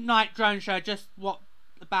the night drone show. Just what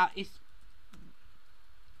about is.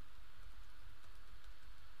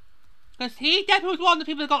 Because he definitely was one of the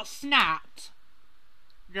people that got snapped.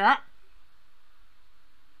 Yeah.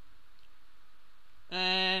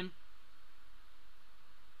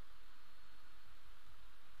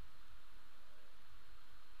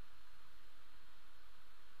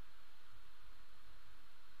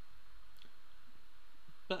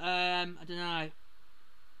 But I don't know.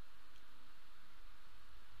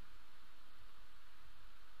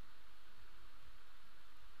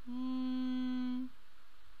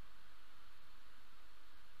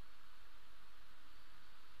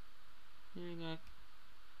 Here we go.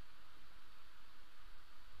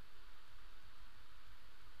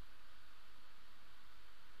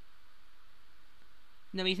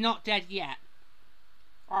 No, he's not dead yet.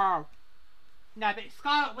 Oh. No, but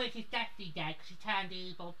Scarlet Witch is definitely dead because she turned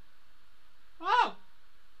evil. Oh!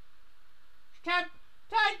 She turned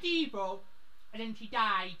evil and then she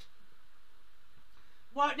died.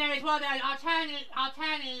 Well, no, it's one of those, I'll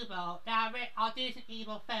turn evil, then I'll do some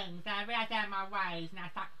evil things, then I realise they're my ways and I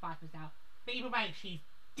sacrifice myself. But either way, she's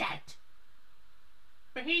dead.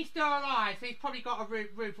 But he's still alive, so he's probably got a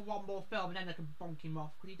room for one more film and then they can bonk him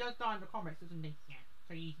off. Because he does die in the comics, doesn't he? Yeah.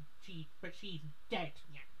 So but she's dead.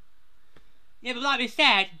 Yeah. Yeah, but like we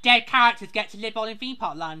said, dead characters get to live on in theme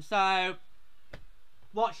park land, so...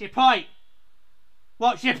 What's your point?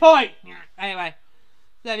 What's your point? Yeah. Anyway,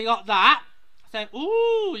 so we got that. So,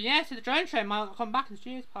 ooh, yeah, so the drone show might not come back in the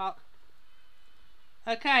Studios Park.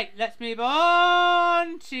 Okay, let's move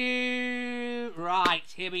on to... Right,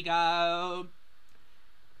 here we go.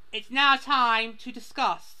 It's now time to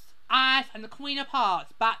discuss Alice and the Queen of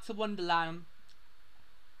Hearts back to Wonderland.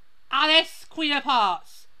 Alice, Queen of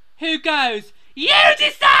Hearts. Who goes? You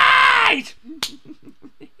decide!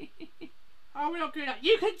 Oh, we're not doing that.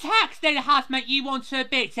 You can text the housemate you want to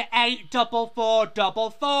be to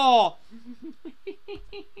 84444.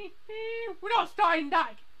 We're not starting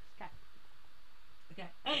that. Okay.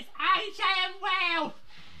 It's AJ and Will.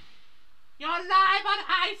 You're live on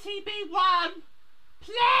ITV1.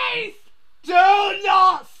 Please do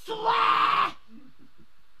not swear.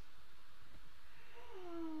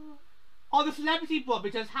 On the celebrity board we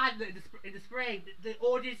just had in the spring, the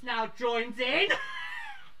audience now joins in.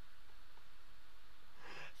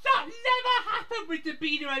 that never happened with the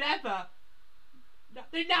Beta and Ever.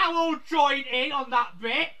 They now all join in on that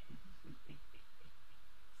bit.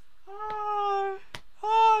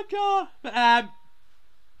 Oh god. But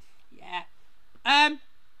yeah.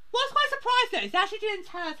 What's quite surprised though is they actually didn't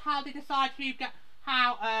tell us how they decide who get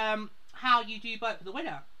how you do vote for the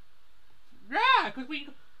winner. Yeah,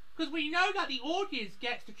 because we know that the audience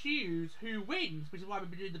gets to choose who wins, which is why we've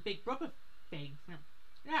been doing the Big Brother thing.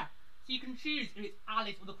 Yeah, so you can choose if it's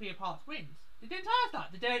Alice or the Queen of Hearts wins. They didn't tell us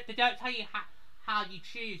that. They don't tell you how you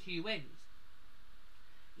choose who wins.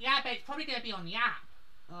 Yeah, but it's probably going to be on the app.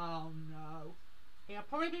 Oh no. It'll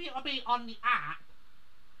probably be on the app,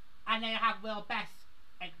 and then have Will Best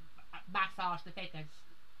massage the figures.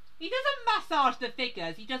 He doesn't massage the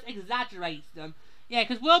figures, he just exaggerates them. Yeah,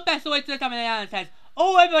 because Will Best always does something and says,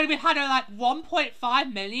 oh everybody, we had like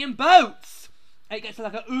 1.5 million votes. And it gets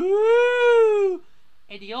like a ooh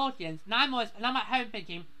in the audience. And I'm at home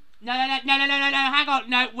thinking, no, hang on,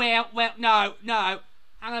 no, Will, no, hang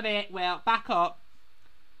on a minute, Will, back up.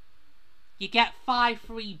 You get 5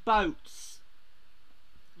 free votes.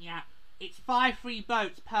 Yeah, it's 5 free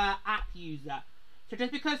votes per app user. So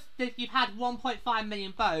just because you've had 1.5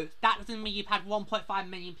 million votes, that doesn't mean you've had 1.5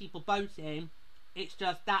 million people voting. It's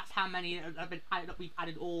just that's how many have been added up. We've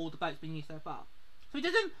added all the votes being used so far. So he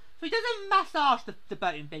doesn't massage the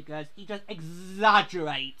voting figures. He just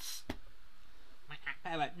exaggerates.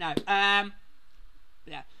 Anyway, no.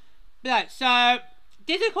 Yeah. No. So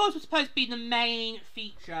this, of course, was supposed to be the main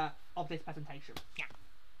feature of this presentation. Yeah.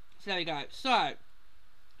 So there we go. So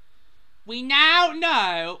we now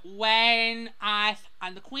know when Alice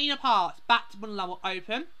and the Queen of Hearts Back to Wonderland will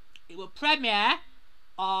open. It will premiere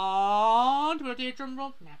on... Do we want to do a drum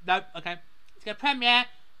roll? No. Okay. It's going to premiere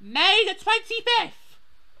May the 25th.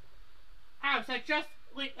 Oh, so just...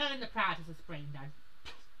 We're in the practice of spring then.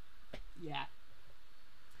 Yeah.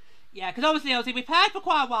 Yeah, because obviously we've heard for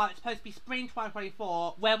quite a while it's supposed to be spring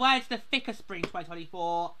 2024. Where's the thicker spring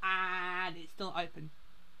 2024 and it's still open.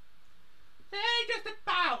 So it just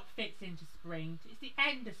about fits into spring. It's the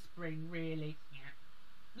end of spring, really. Yeah.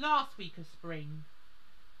 Last week of spring.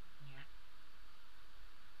 Yeah.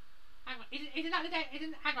 Hang on, isn't that the day?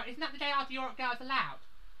 Isn't that the day after Europe Girls Aloud?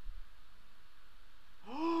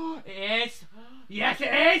 Oh, it is. Yes,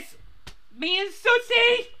 it is. Me and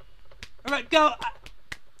Sooty. Alright, go.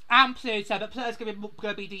 And Pluto, but Pluto's going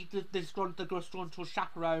to be the disgruntled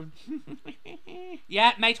chaperone.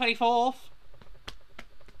 Yeah, May 24th.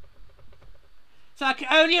 So I can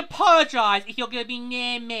only apologise if you're going to be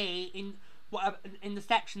near me in the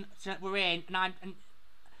section that we're in, and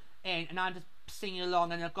I'm just singing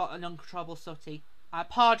along, and I've got an uncontrollable Sooty. I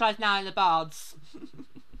apologise now in advance,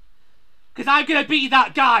 because I'm going to be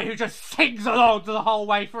that guy who just sings along the whole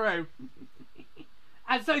way through,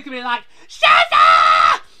 and so it's going to be like,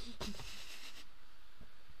 Shazza!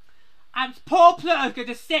 And poor Pluto's going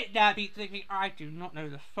to sit there and be thinking, I do not know who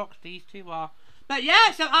the fuck these two are. But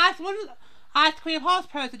yeah, so I asked Queen of Hearts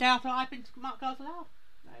Pros the day after I've been to Mark Girls Aloud.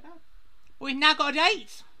 There you go. We've now got a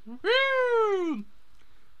date. Woo!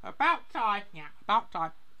 About time. Yeah, about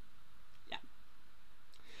time. Yeah.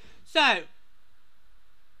 So,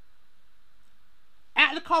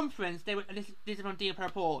 at the conference, this is on DLP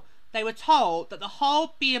report, they were told that the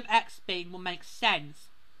whole BMX thing will make sense.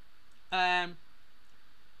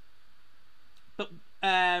 But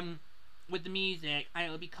with the music, and it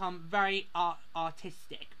will become very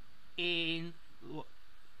artistic in.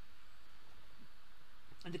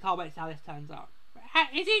 And I can't wait to see how this turns out.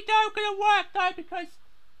 Is it though going to work though? Because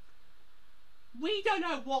we don't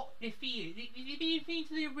know what it feels. Is it being themed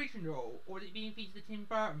to the original, or is it being themed to the Tim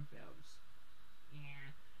Burton films? Yeah,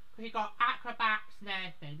 because you've got acrobats and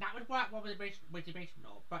everything. That would work well with the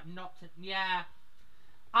original, but not to. Yeah.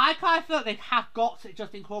 I kind of feel like they have got to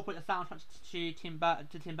just incorporate the soundtracks to Tim Burton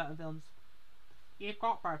films. You've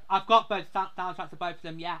got both. I've got both soundtracks of both of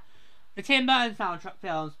them. Yeah, the Tim Burton soundtrack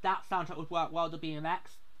films. That soundtrack would work well with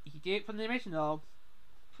BMX. If you do it from the original,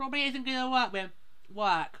 probably isn't going to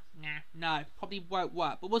work. Nah, no, probably won't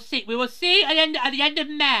work. But we'll see. We will see at the end of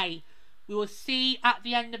May. We will see at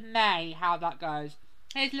the end of May how that goes.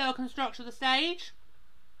 Here's a little construction of the stage.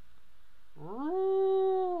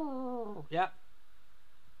 Ooh, yep.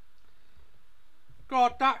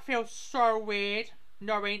 God, that feels so weird,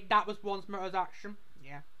 knowing that was once Murder's action.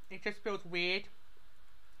 Yeah, it just feels weird.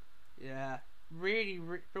 Yeah, really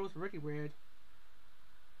feels really weird.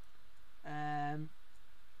 Yeah.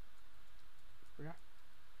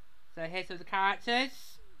 So here's some of the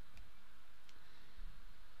characters.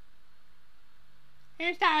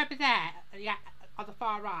 Who's that over there? Yeah, on the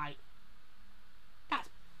far right. That's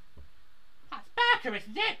Berker,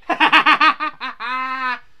 isn't it?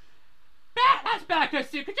 America,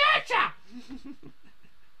 Sukaducha!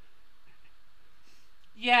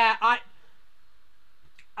 Yeah, at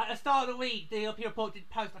the start of the week, the DLP report did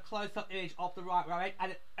post a close-up image of the right rabbit,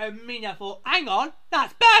 and immediately I thought, hang on,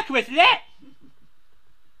 that's Burka, isn't it?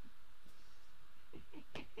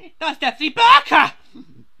 That's definitely Burka!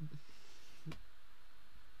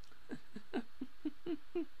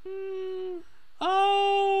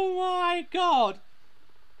 Oh my god!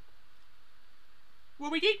 Well,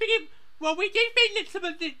 we did think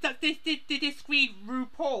that this discreet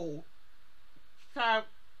RuPaul. So,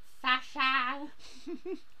 Sasha.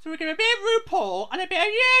 So we're gonna be a RuPaul and a bit of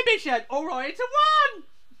Eurovision all right into one.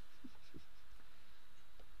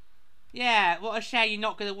 Yeah, what a shame you're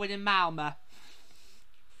not gonna win in Malmö.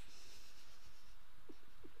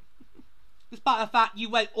 Despite the fact you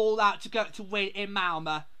went all out to win in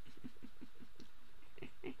Malmö.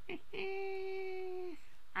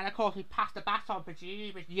 And of course we passed the baton for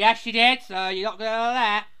you. Yes, you did. So you're not gonna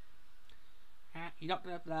let. You're not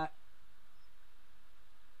gonna let.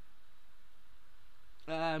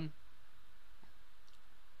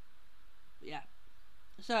 Yeah.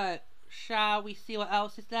 So shall we see what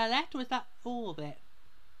else is there left, or is that all of it?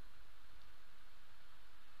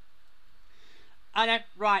 I know.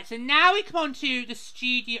 Right. So now we come on to the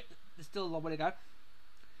studio. There's still a long way to go.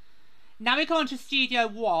 Now we come on to Studio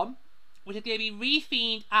 1, which is going to be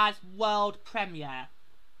rethemed as World Premiere.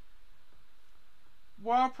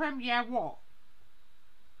 World Premiere what?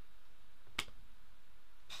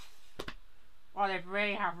 Well, they've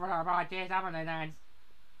really have run out of ideas, haven't they, then?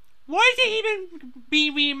 Why is it even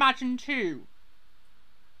being reimagined too?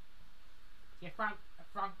 Your front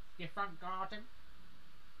garden?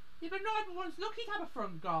 Yeah, but not everyone's lucky to have a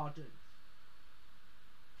front garden.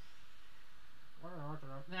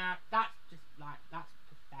 Nah, that's just like, that's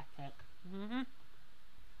pathetic. That's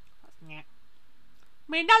yeah. I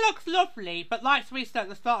mean, that looks lovely, but like we said at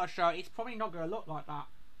the start of the show, it's probably not going to look like that.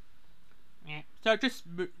 Yeah. So just,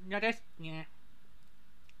 yeah.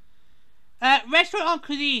 Restaurant on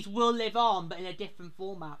Cruise will live on, but in a different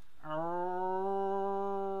format.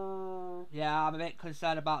 Yeah, I'm a bit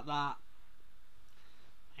concerned about that.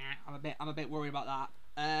 Yeah, I'm a bit worried about that.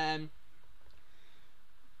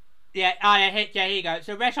 Yeah, here you go.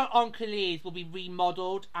 So Restaurant on Cruise will be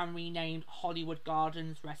remodeled and renamed Hollywood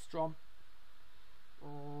Gardens Restaurant.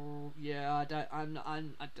 Yeah, I don't know how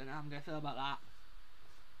I'm gonna feel about that.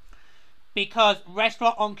 Because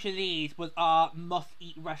Restaurant on Cruise was our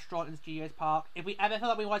must-eat restaurant in Studios Park. If we ever felt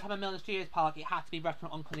like we wanted to have a meal in Studios Park, it had to be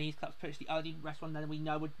Restaurant on Cruise, because that's pretty much the only restaurant that we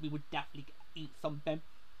know we would definitely eat something.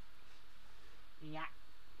 Yeah.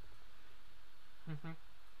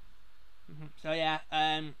 So yeah,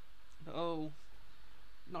 oh,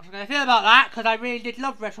 not sure how I feel about that, because I really did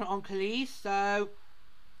love Restaurant on Cruise, so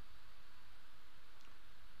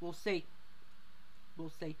we'll see.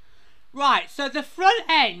 We'll see. Right, so the front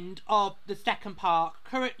end of the second park,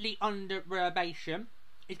 currently under renovation,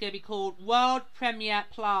 is going to be called World Premiere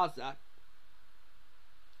Plaza.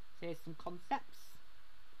 So here's some concepts.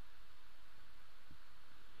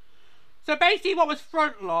 So basically what was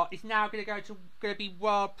front lot is now going to be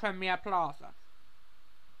World Premiere Plaza.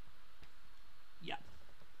 Yeah.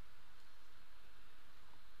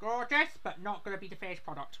 Gorgeous, but not going to be the finished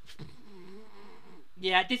product.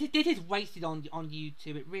 Yeah, this is wasted on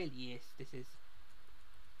YouTube. It really is. This is.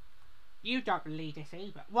 You don't believe this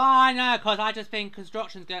either. Well, I know, because I just think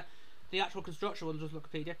the actual construction ones just look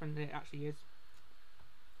completely different than it actually is.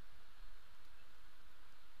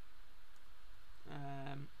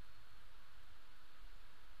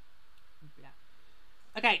 Yeah.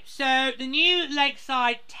 Okay, so the new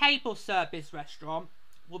lakeside table service restaurant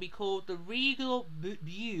will be called the Regal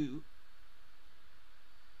View.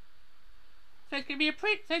 So it's gonna be a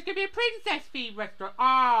princess themed restaurant.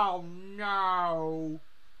 Oh no!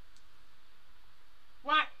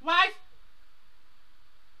 Why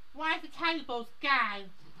is the tables gay?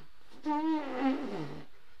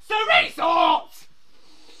 Resort!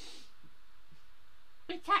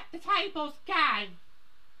 The table's gay.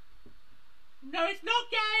 No, it's not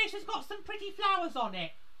gay. It's just got some pretty flowers on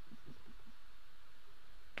it.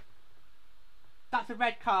 That's a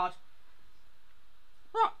red card.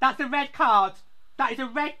 What? That's a red card. That is a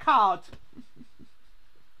red card.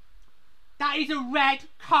 That is a red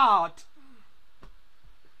card.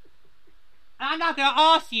 And I'm now going to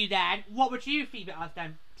ask you then, what would you theme it as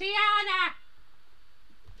then? Tiana!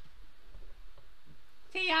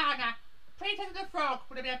 Princess and the Frog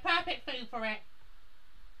would have been a perfect theme for it.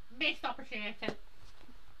 Missed opportunity.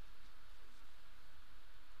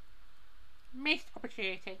 Missed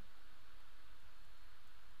opportunity.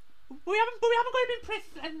 We haven't got even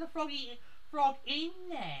Princess and the Frog in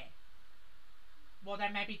there. Well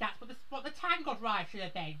then maybe that's what the Tangled ride should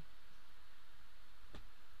have been.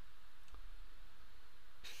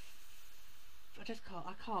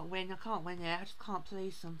 I can't win here. I just can't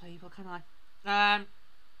please some people, can I?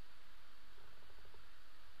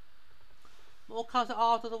 More cars at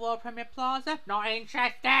Art of the World Premier Plaza? Not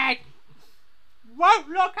interested! Won't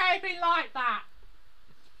look anything like that!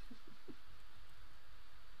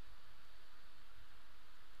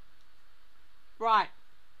 Right.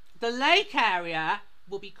 The lake area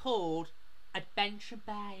will be called Adventure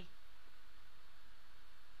Bay.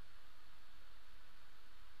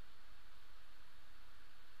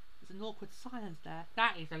 There's an awkward silence there.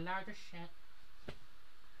 That is a load of shit.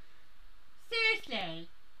 Seriously?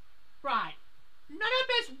 Right. None of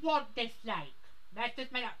us want this lake. Let's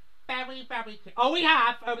just make that very, very clear. Oh, we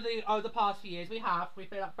have over the past few years. We've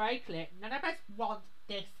made that very clear. None of us want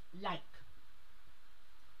this lake.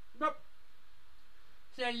 Nope.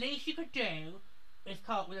 So the least you could do is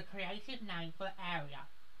come up with a creative name for the area.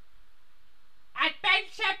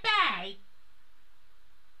 Adventure Bay.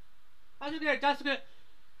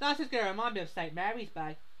 That's just gonna remind me of St. Mary's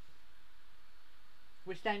Bay,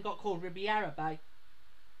 which then got called Riviera Bay.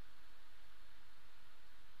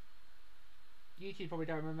 YouTube probably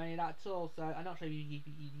don't remember any of that at all, so I'm not sure you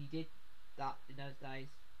did that in those days.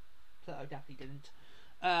 Pluto definitely didn't.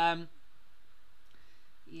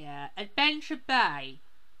 Yeah, Adventure Bay.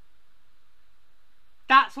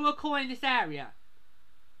 That's what we're calling this area.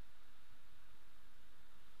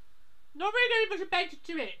 Not really much adventure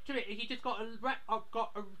to it. You just got is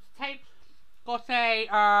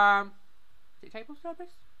it table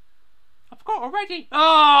service? I forgot already.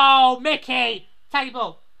 Oh, Mickey,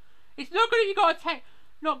 table. It's not good if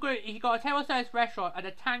you got a table service restaurant and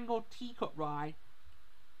a Tangled teacup ride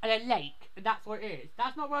and a lake, and that's what it is.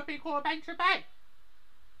 That's not what being called Adventure Bay.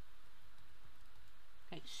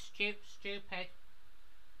 It's stupid.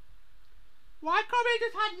 Why can't we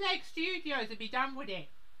just have Lake Studios and be done with it?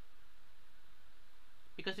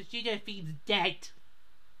 Because the studio theme's dead.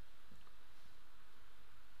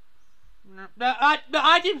 No,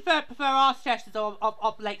 I did prefer our sessions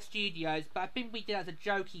of Lake Studios, but I think we did it as a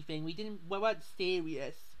jokey thing. We weren't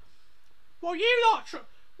serious. Well, you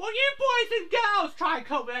boys and girls try and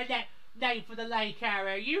come up with a name for the lake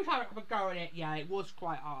area. You try to go at it. Yeah, it was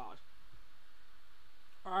quite hard.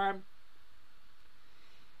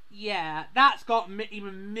 Yeah, that's got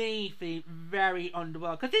even me feeling very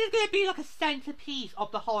underwhelmed, because this is going to be like a centerpiece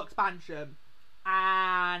of the whole expansion.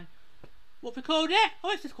 And what we called it?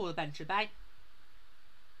 Oh, it's just called Adventure Bay.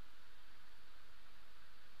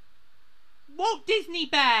 Walt Disney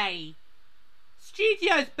Bay,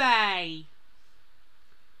 Studios Bay,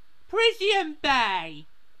 Parisian Bay.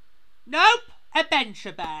 Nope,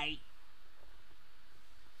 Adventure Bay.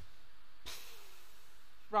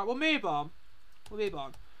 Right, we'll move on.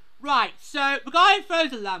 Right, so regarding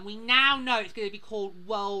Frozen Land, we now know it's going to be called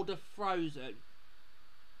World of Frozen.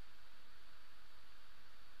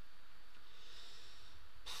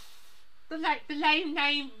 The lame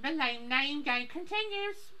name game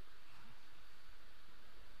continues.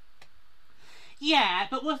 Yeah,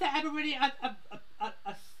 but was there ever really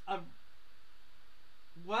a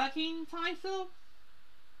working title?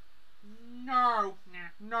 No,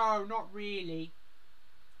 not really.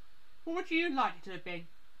 What would you like it to have been?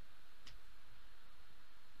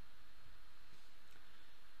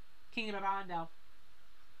 Kingdom of Arendelle,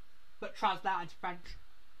 but translated into French.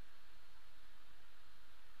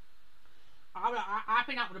 I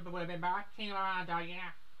think that would have been better. Kingdom of Arendelle,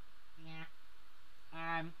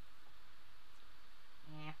 yeah.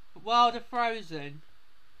 World of Frozen.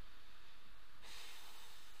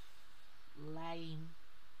 Lame.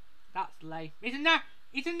 That's lame. Isn't that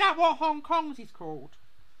what Hong Kong's is called?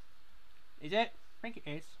 Is it? I think it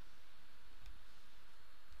is.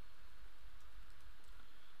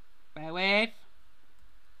 Bear with.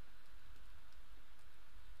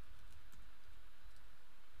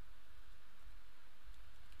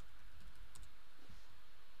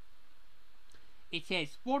 It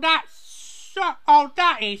is. Well, that's so. Oh,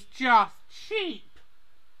 that is just cheap.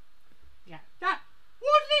 Yeah. That.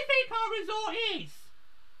 What do they think our resort is?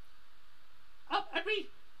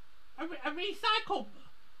 A recycle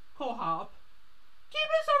hub. Give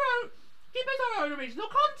us our own original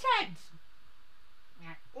content.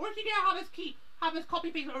 Yeah. Or if you're gonna have us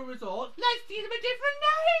copy things from resorts, let's give them a different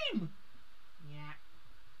name. Yeah.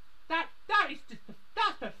 That's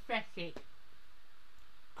pathetic.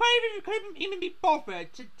 Couldn't even be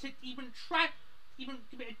bothered to even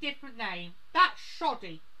give it a different name. That's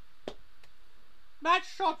shoddy. That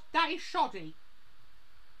is shoddy.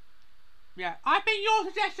 Yeah, I think your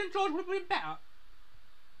suggestion, George, would have been better.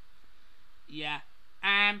 Yeah,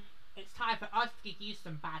 It's time for us to give you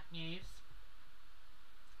some bad news.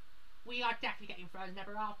 We are definitely getting Frozen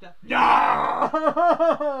Ever After. No!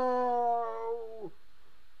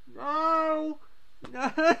 No!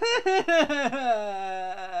 No!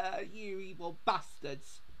 You evil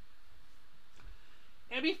bastards.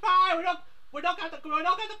 It'll be fine. We're not going to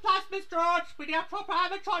plasmas, George. We need proper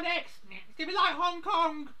animatronics. It's gonna be like Hong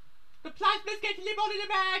Kong. The plasmas get to live on in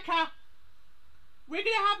America. We're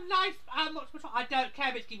gonna have nice I don't care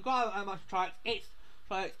if it's going to go animatronics.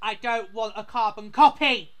 I don't want a carbon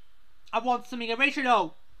copy. I want something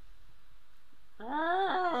original.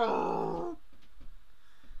 I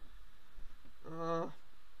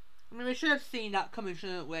mean, we should have seen that coming,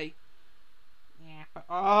 shouldn't we? Yeah, but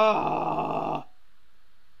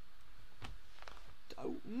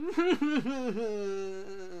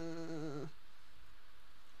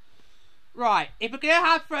Right, if we're gonna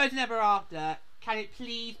have Frozen Ever After, can it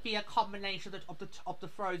please be a combination of the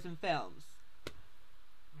Frozen films?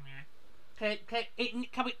 Can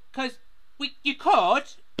we? Because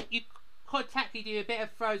you could technically do a bit of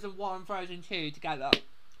Frozen 1 and Frozen 2 together,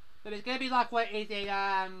 but it's gonna be like what it is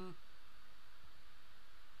in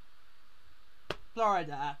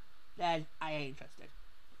Florida. Then I ain't interested.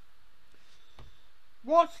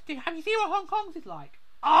 Have you seen what Hong Kong's is like?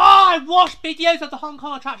 Oh, I watched videos of the Hong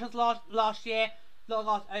Kong attractions last year,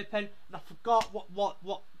 last open, and I forgot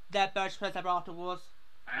what their version of Frozen Ever After was.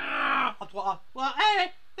 Well,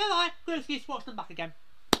 anyway, never mind. Good excuse to watch them back again.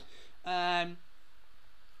 Yeah.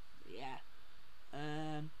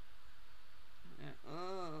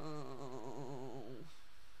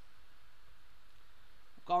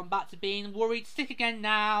 Gone back to being worried sick again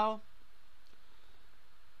now.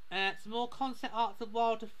 Some more concept art of the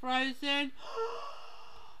World of Frozen.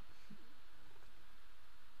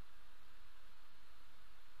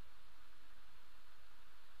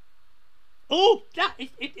 Oh,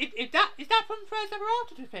 is that from Frozen Ever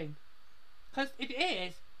After, do you think? Because if it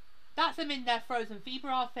is, that's them in their Frozen Fever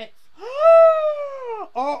outfits.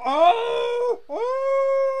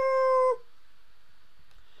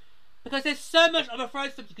 Because there's so much of a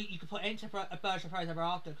Frozen stuff you could put into a version of Frozen Ever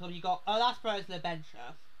After. Because you got Last Frozen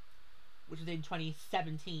Adventure, which was in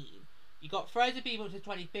 2017. You got Frozen Fever, which was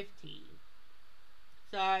 2015.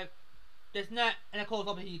 So there's no, and of course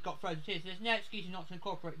obviously you've got Frozen 2, so there's no excuse not to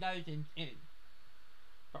incorporate those in.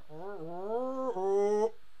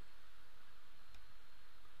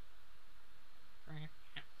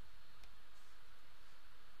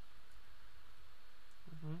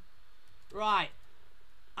 Right,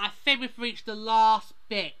 I think we've reached the last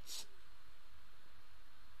bit.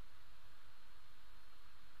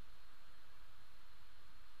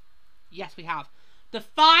 Yes, we have. The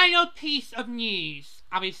final piece of news,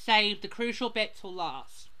 and we've saved the crucial bit till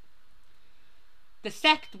last. The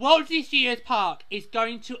Walt Disney Studios Park is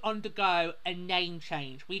going to undergo a name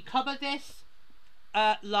change. We covered this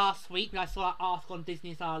last week, when I saw that article on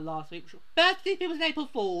Disney Channel last week. First, it was April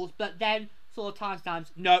Fool's, but then saw the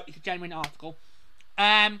timestamps. No, it's a genuine article.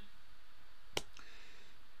 But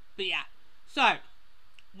yeah, so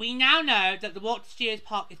we now know that the Walt Disney Studios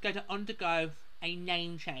Park is going to undergo a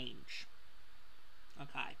name change.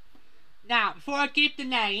 Okay. Now, before I give the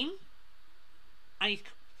name, I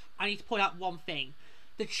need to point out one thing.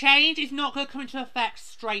 The change is not going to come into effect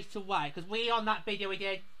straight away, because on that video we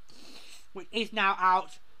did, which is now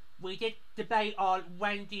out, we did debate on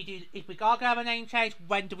when do you do, if we are going to have a name change,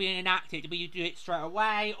 when do we enact it? Do we do it straight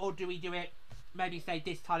away, or do we do it maybe say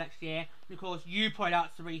this time next year? Because you pointed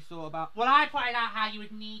out, Cerise, about, well, I pointed out how you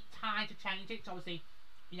would need time to change it, so obviously,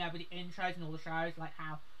 you know, with the intros and all the shows, like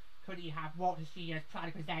how could you have Walt Disney Studios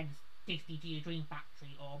trying to present Disney to your Dream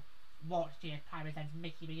Factory, or Walt Disney Studios trying to present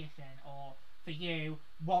Mickey Magician, or for you,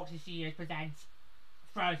 Walt Disney Studios presents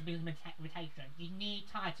Frozen Beings Invitation. You need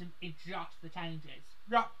time to adjust the changes.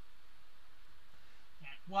 Yeah.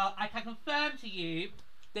 Well, I can confirm to you,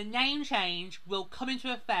 the name change will come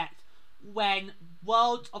into effect when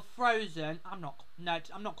World of Frozen. I'm not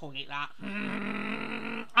calling it that.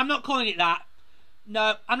 I'm not calling it that.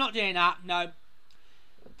 No, I'm not doing that. No.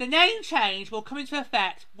 The name change will come into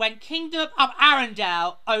effect when Kingdom of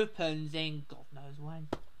Arendelle opens in God knows when.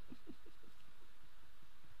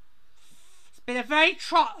 It's been a very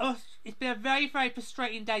very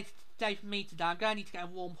frustrating day for me today. I'm going to need to get a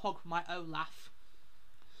warm hug for my Olaf.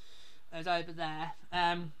 It's over there.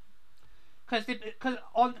 Because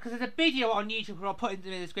there's a video on YouTube, which I'll put in the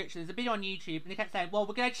description. There's a video on YouTube, and they kept saying, "Well,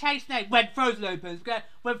 we're going to change the name when Frozen opens."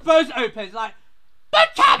 When Frozen opens, like,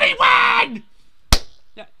 but tell me when.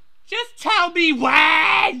 Just tell me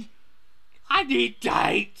when! I need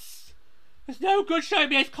dates! There's no good showing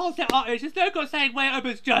me this concept art. There's no good saying when it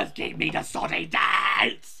opens. Just give me the sodding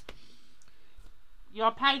dates.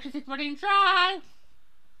 Your patience is running dry.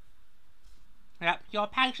 Yep, your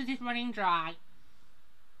patience is running dry.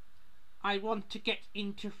 I want to get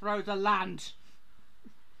into Frozen Land.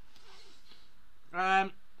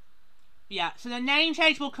 Yeah, so the name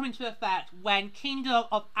change will come into effect when Kingdom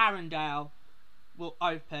of Arendelle will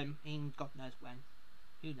open in God knows when.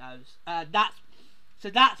 Who knows?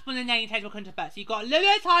 That's when the name change will come into effect. So you've got a little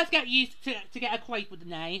bit of time to get used to get acquainted with the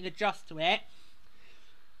name and adjust to it.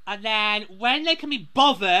 And then when they can be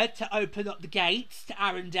bothered to open up the gates to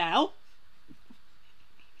Arendelle,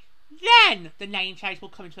 then the name change will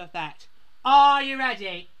come into effect. Are you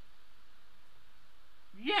ready?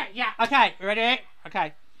 Yeah. Okay, ready?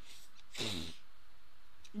 Okay.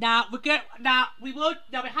 Now we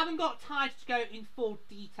haven't got time to go in full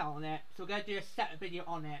detail on it, so we're going to do a separate video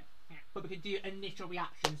on it, but we can do initial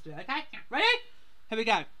reactions to it. Okay, ready? Here we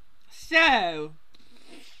go. So,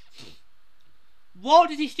 Walt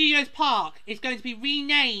Disney Studios Park is going to be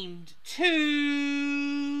renamed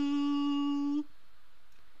to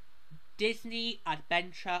Disney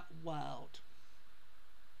Adventure World.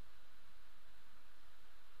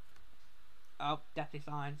 Oh, deathly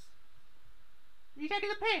signs. You taking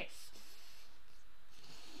the piss?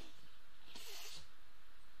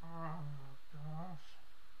 Oh gosh.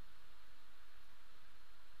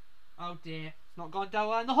 Oh dear. It's not gone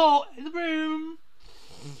down in the hall in the room.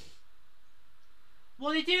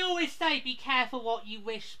 Well, they do always say be careful what you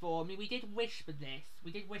wish for. I mean, we did wish for this.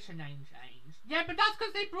 We did wish a name change. Yeah, but that's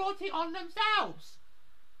because they brought it on themselves.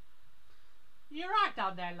 You're right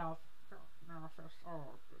down there, love.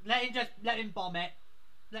 Let him bomb it.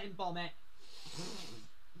 Let him bomb it.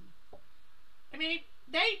 I mean,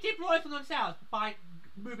 they did brought it on themselves by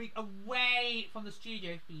moving away from the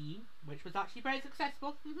studio theme, which was actually very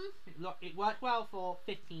successful. It worked well for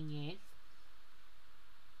 15 years.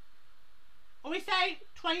 Or we say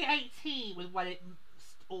 2018 was when it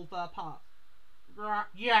all fell apart.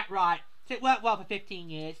 Yeah, right. So it worked well for 15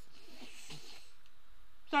 years.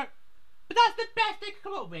 So, but that's the best they could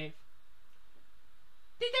come up with.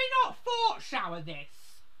 Did they not foreshadow this?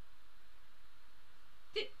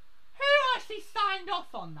 Who actually signed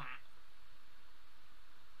off on that?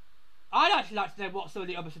 I'd actually like to know what some of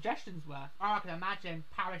the other suggestions were. I can imagine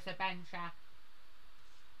Paris Adventure,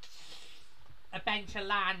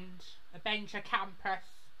 Adventureland, Adventure Campus,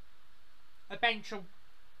 Adventure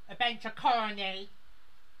Colony,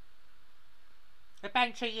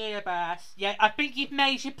 Adventure Universe. Yeah, I think you've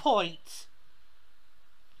made your point.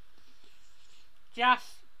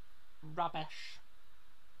 Just rubbish.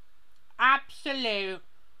 Absolute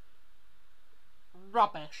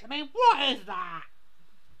rubbish. I mean, what is that?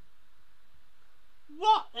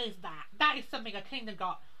 What is that? That is something a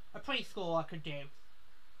preschooler could do.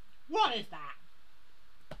 What is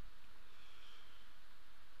that?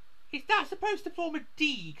 Is that supposed to form a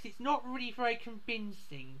D? Because it's not really very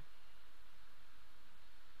convincing.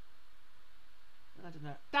 I don't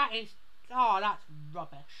know. That is... Oh, that's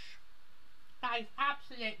rubbish. That is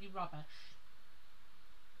absolutely rubbish.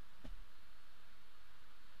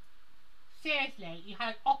 Seriously, you had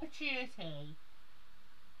an opportunity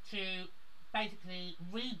to basically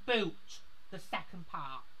reboot the second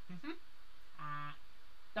part.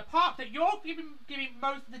 The part that you're giving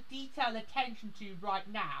most of the detailed attention to right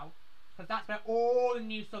now, because that's where all the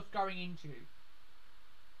new stuff's going into.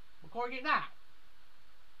 We're calling it that.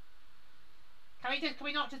 Can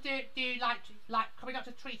we not just can we not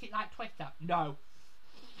just treat it like Twitter? No.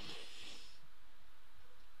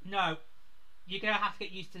 No. You're gonna have to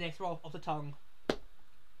get used to this roll off the tongue.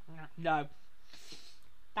 No.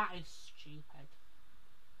 That is stupid.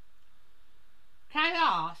 Can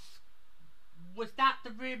I ask, was that the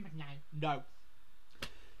rumoured name? No.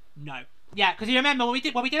 No. Yeah, because you remember when we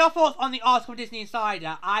did our thoughts on the article of Disney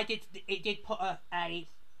Insider, it did put a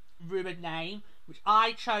rumoured name, which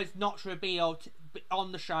I chose not to reveal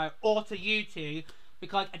on the show or to you two,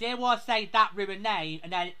 because I didn't want to say that rumoured name,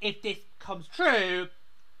 and then if this comes true,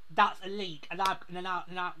 that's a leak, and then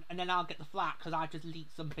I'll get the flack because I just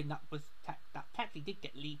leaked something that was that technically did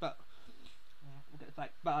get leaked, but yeah, we'll get the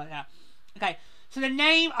flack. But yeah, okay. So the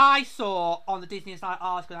name I saw on the Disney Insider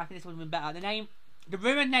article, and I think this would have been better. The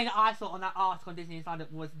rumoured name that I saw on that article on Disney Insider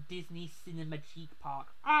was Disney Cinema Cheek Park.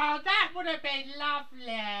 Oh, that would have been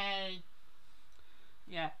lovely.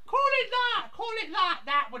 Yeah, call it that.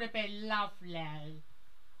 That would have been lovely.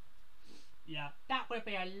 Yeah, that would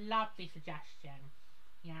be a lovely suggestion.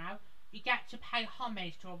 You know, you get to pay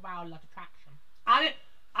homage to a wildlife attraction, and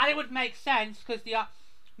it would make sense because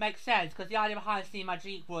makes sense, because the idea behind Cinema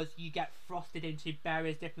Geek was you get thrusted into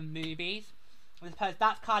various different movies. I suppose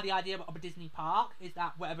that's kind of the idea of a Disney park, is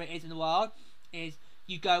that whatever it is in the world, is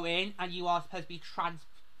you go in and you are supposed to be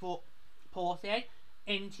transported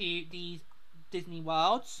into these Disney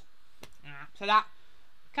worlds. So that,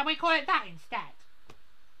 can we call it that instead?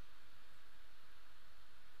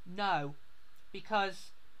 No, because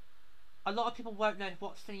a lot of people won't know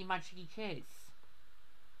what Cinema Geek is.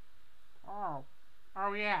 Oh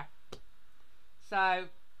yeah. So,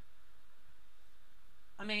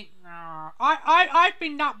 I mean, I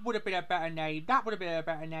think that would have been a better name. That would have been a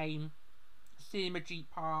better name, Cinema Geek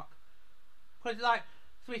Park, because like,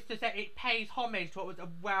 so it's to say it pays homage to what was a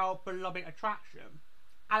well-beloved attraction,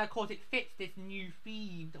 and of course it fits this new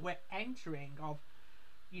theme that we're entering of,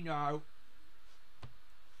 you know,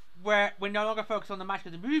 where we're no longer focused on the magic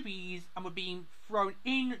of the movies and we're being thrown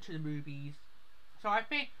into the movies. So I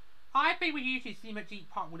think with YouTube, Cinema Geek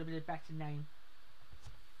Park would have been a better name.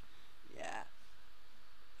 Yeah.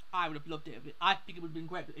 I would have loved it. I think it would have been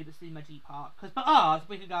great if it was Cinema Geek Park. Because for us,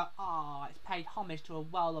 we could go, it's paid homage to a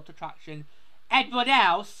well-loved attraction. Everyone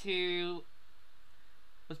else who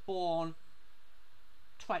was born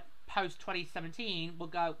post-2017 will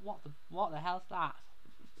go, what the hell's that?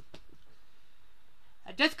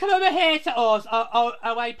 Just come over here to us,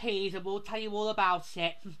 OAPs, and we'll tell you all about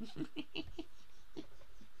it.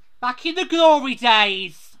 Back in the glory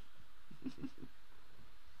days.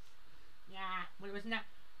 Yeah,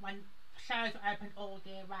 when shows were open all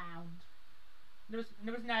year round. There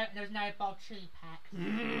was no Bob Chapek.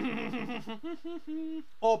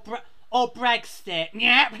 or Brexit.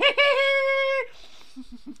 Yeah.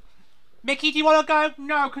 Mickey, do you want to go?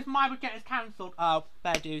 No, because mine would get us cancelled. Oh,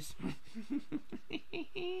 fair dues.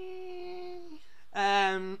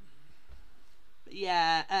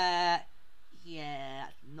 Yeah,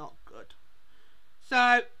 that's not good.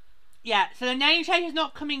 So, yeah, so the name change is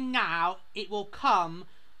not coming now. It will come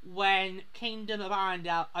when Kingdom of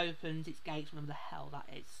Arendelle opens its gates, whatever the hell that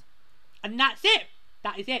is. And that's it.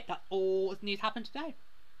 That is it. That's all that needs to happen today.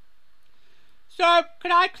 So,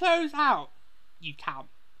 can I close out? You can.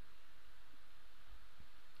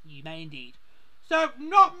 You may indeed. So,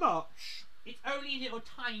 not much. It's only little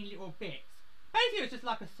tiny little bits. Basically, it's just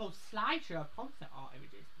like a sort of slideshow of concept art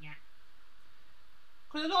images. Yeah.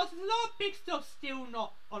 Because there's a lot of big stuff still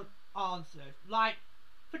not answered. Like,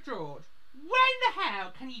 for George, when the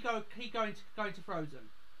hell can he go into Frozen?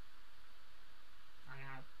 I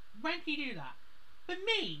know. When can you do that? For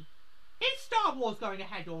me, is Star Wars going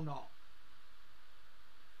ahead or not?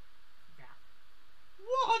 Yeah.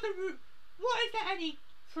 What is there any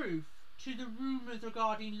truth to the rumours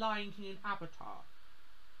regarding Lion King and Avatar?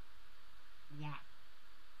 Yeah.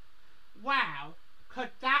 Wow.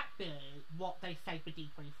 Could that be what they say for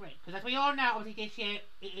D23? Because as we all know, obviously this year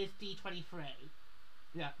it is D23.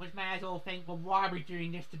 Yeah, which may as well think, well, why are we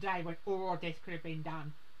doing this today when all of this could have been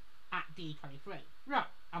done at D23? Right.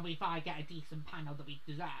 And we finally get a decent panel that we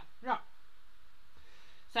deserve. Right.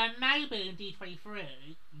 So maybe in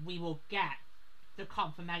D23 we will get the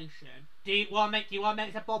confirmation. Do you want to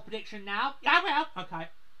make a bold prediction now? Yeah, I will. Okay.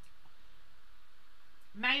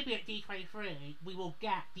 Maybe at D23 we will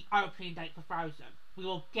get the opening date for Frozen. We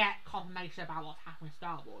will get confirmation about what's happening with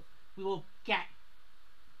Star Wars. We will get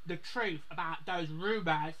the truth about those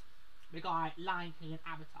rumours regarding Lion King and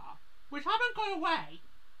Avatar, which haven't gone away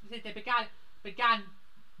since they began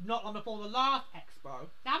not long before the last expo.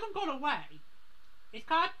 They haven't gone away. It's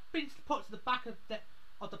kind of been put to the back of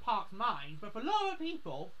the park's mind, but for a lot of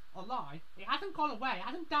people online, it hasn't gone away. It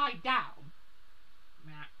hasn't died down.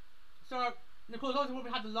 Yeah. So, and of course, also when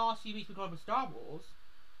we had the last few weeks regarding Star Wars,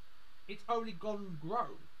 it's only gone and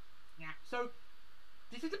grown. Yeah. So,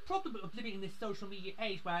 this is the problem of living in this social media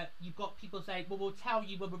age where you've got people saying, well, we'll tell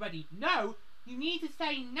you when we're ready. No, you need to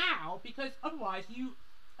say now, because otherwise you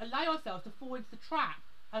allow yourselves to fall into the trap,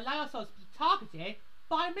 allow yourselves to be targeted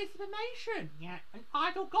by misinformation, yeah, and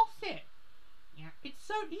idle gossip. Yeah, it's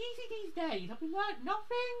so easy these days. Have we learned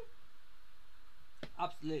nothing?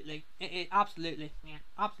 Absolutely. It absolutely. Yeah,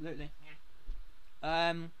 absolutely.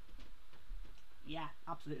 Yeah. Yeah,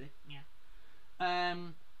 absolutely. Yeah.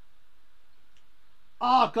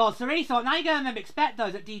 Oh god, Cerisa, now you're going to expect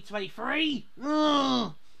those at D23.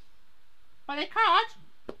 Ugh. But they can't.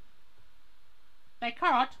 They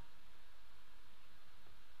can't.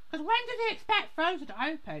 Because when do they expect Frozen to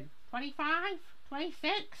open? 25?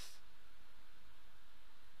 26?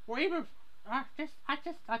 Or even... I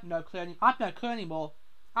have no clue. I have no clue anymore.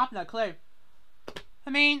 I have no clue. I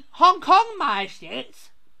mean, Hong Kong managed it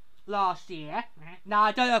last year. Now,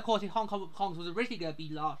 I don't know, of course, if Hong Kong was originally going to be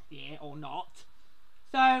last year or not.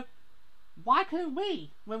 So, Why couldn't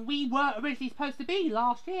we, when we were originally supposed to be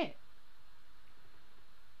last year?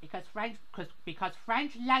 Because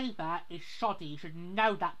French Labour is shoddy. You should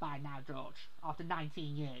know that by now, George. After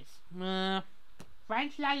 19 years.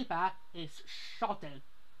 French Labour is shoddy.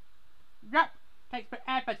 Yep. Takes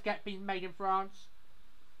forever to get things made in France.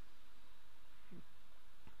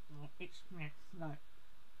 No.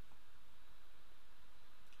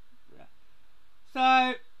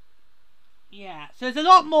 So, yeah. So there's a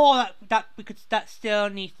lot more that still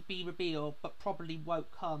needs to be revealed, but probably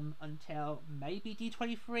won't come until maybe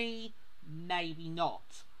D23, maybe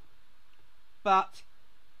not. But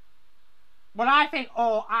what I think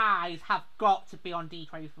all eyes have got to be on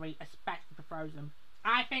D23, especially for Frozen.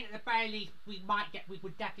 I think at the very least we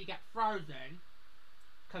would definitely get Frozen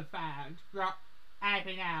confirmed. But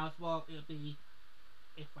everything else, well, it'll be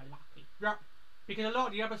if we're lucky. But because a lot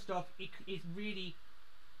of the other stuff is really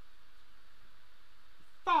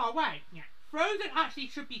far away. Yeah. Frozen actually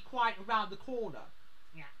should be quite around the corner.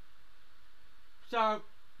 Yeah. So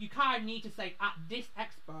you kind of need to say at this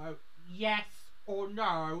expo, yes or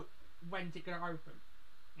no, when's it going to open?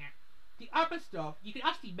 Yeah. The other stuff, you can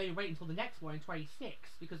actually maybe wait until the next one in 26,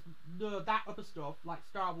 because that other stuff, like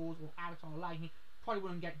Star Wars or Avatar or Lightning, probably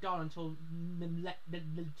wouldn't get done until the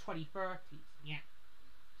 2030s. Yeah.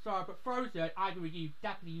 So, but Frozen, I agree with you,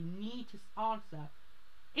 definitely you need to answer.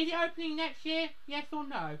 Is it opening next year? Yes or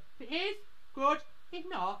no? If it is, good. If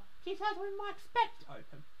not, please tell us when we might expect to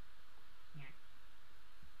open.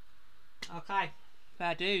 Yeah. Okay.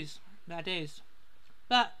 Fair dues. Fair dues.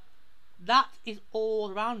 But that is all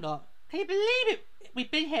the roundup. Can you believe it? We've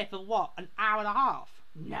been here for what? An hour and a half?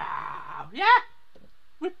 No. Yeah?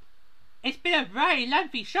 It's been a very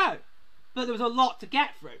lengthy show. But there was a lot to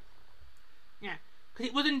get through. Yeah. Because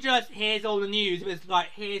it wasn't just, here's all the news. It was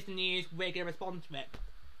like, here's the news, we're going to respond to it.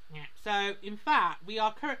 Yeah. So, in fact, we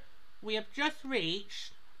have just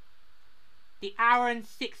reached the hour and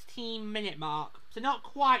 16 minute mark. So not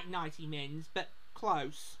quite 90 mins, but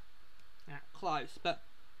close. Yeah, close. But,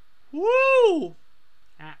 woo!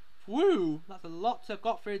 Yeah, woo! That's a lot to have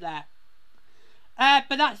got through there.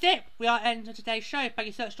 But that's it. We are ending today's show. Thank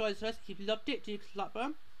you so much for joining us. If you loved it, do click the like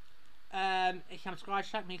button. If you haven't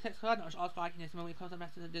subscribed, check me, click subscribe, not just liking this moment, because I'm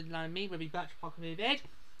messing with the me, where we virtual podcast with vid.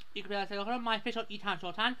 You can be able to go on my official eTown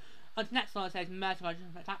Shorthand. Until next time, I say, mercy,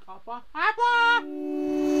 attack, au revoir.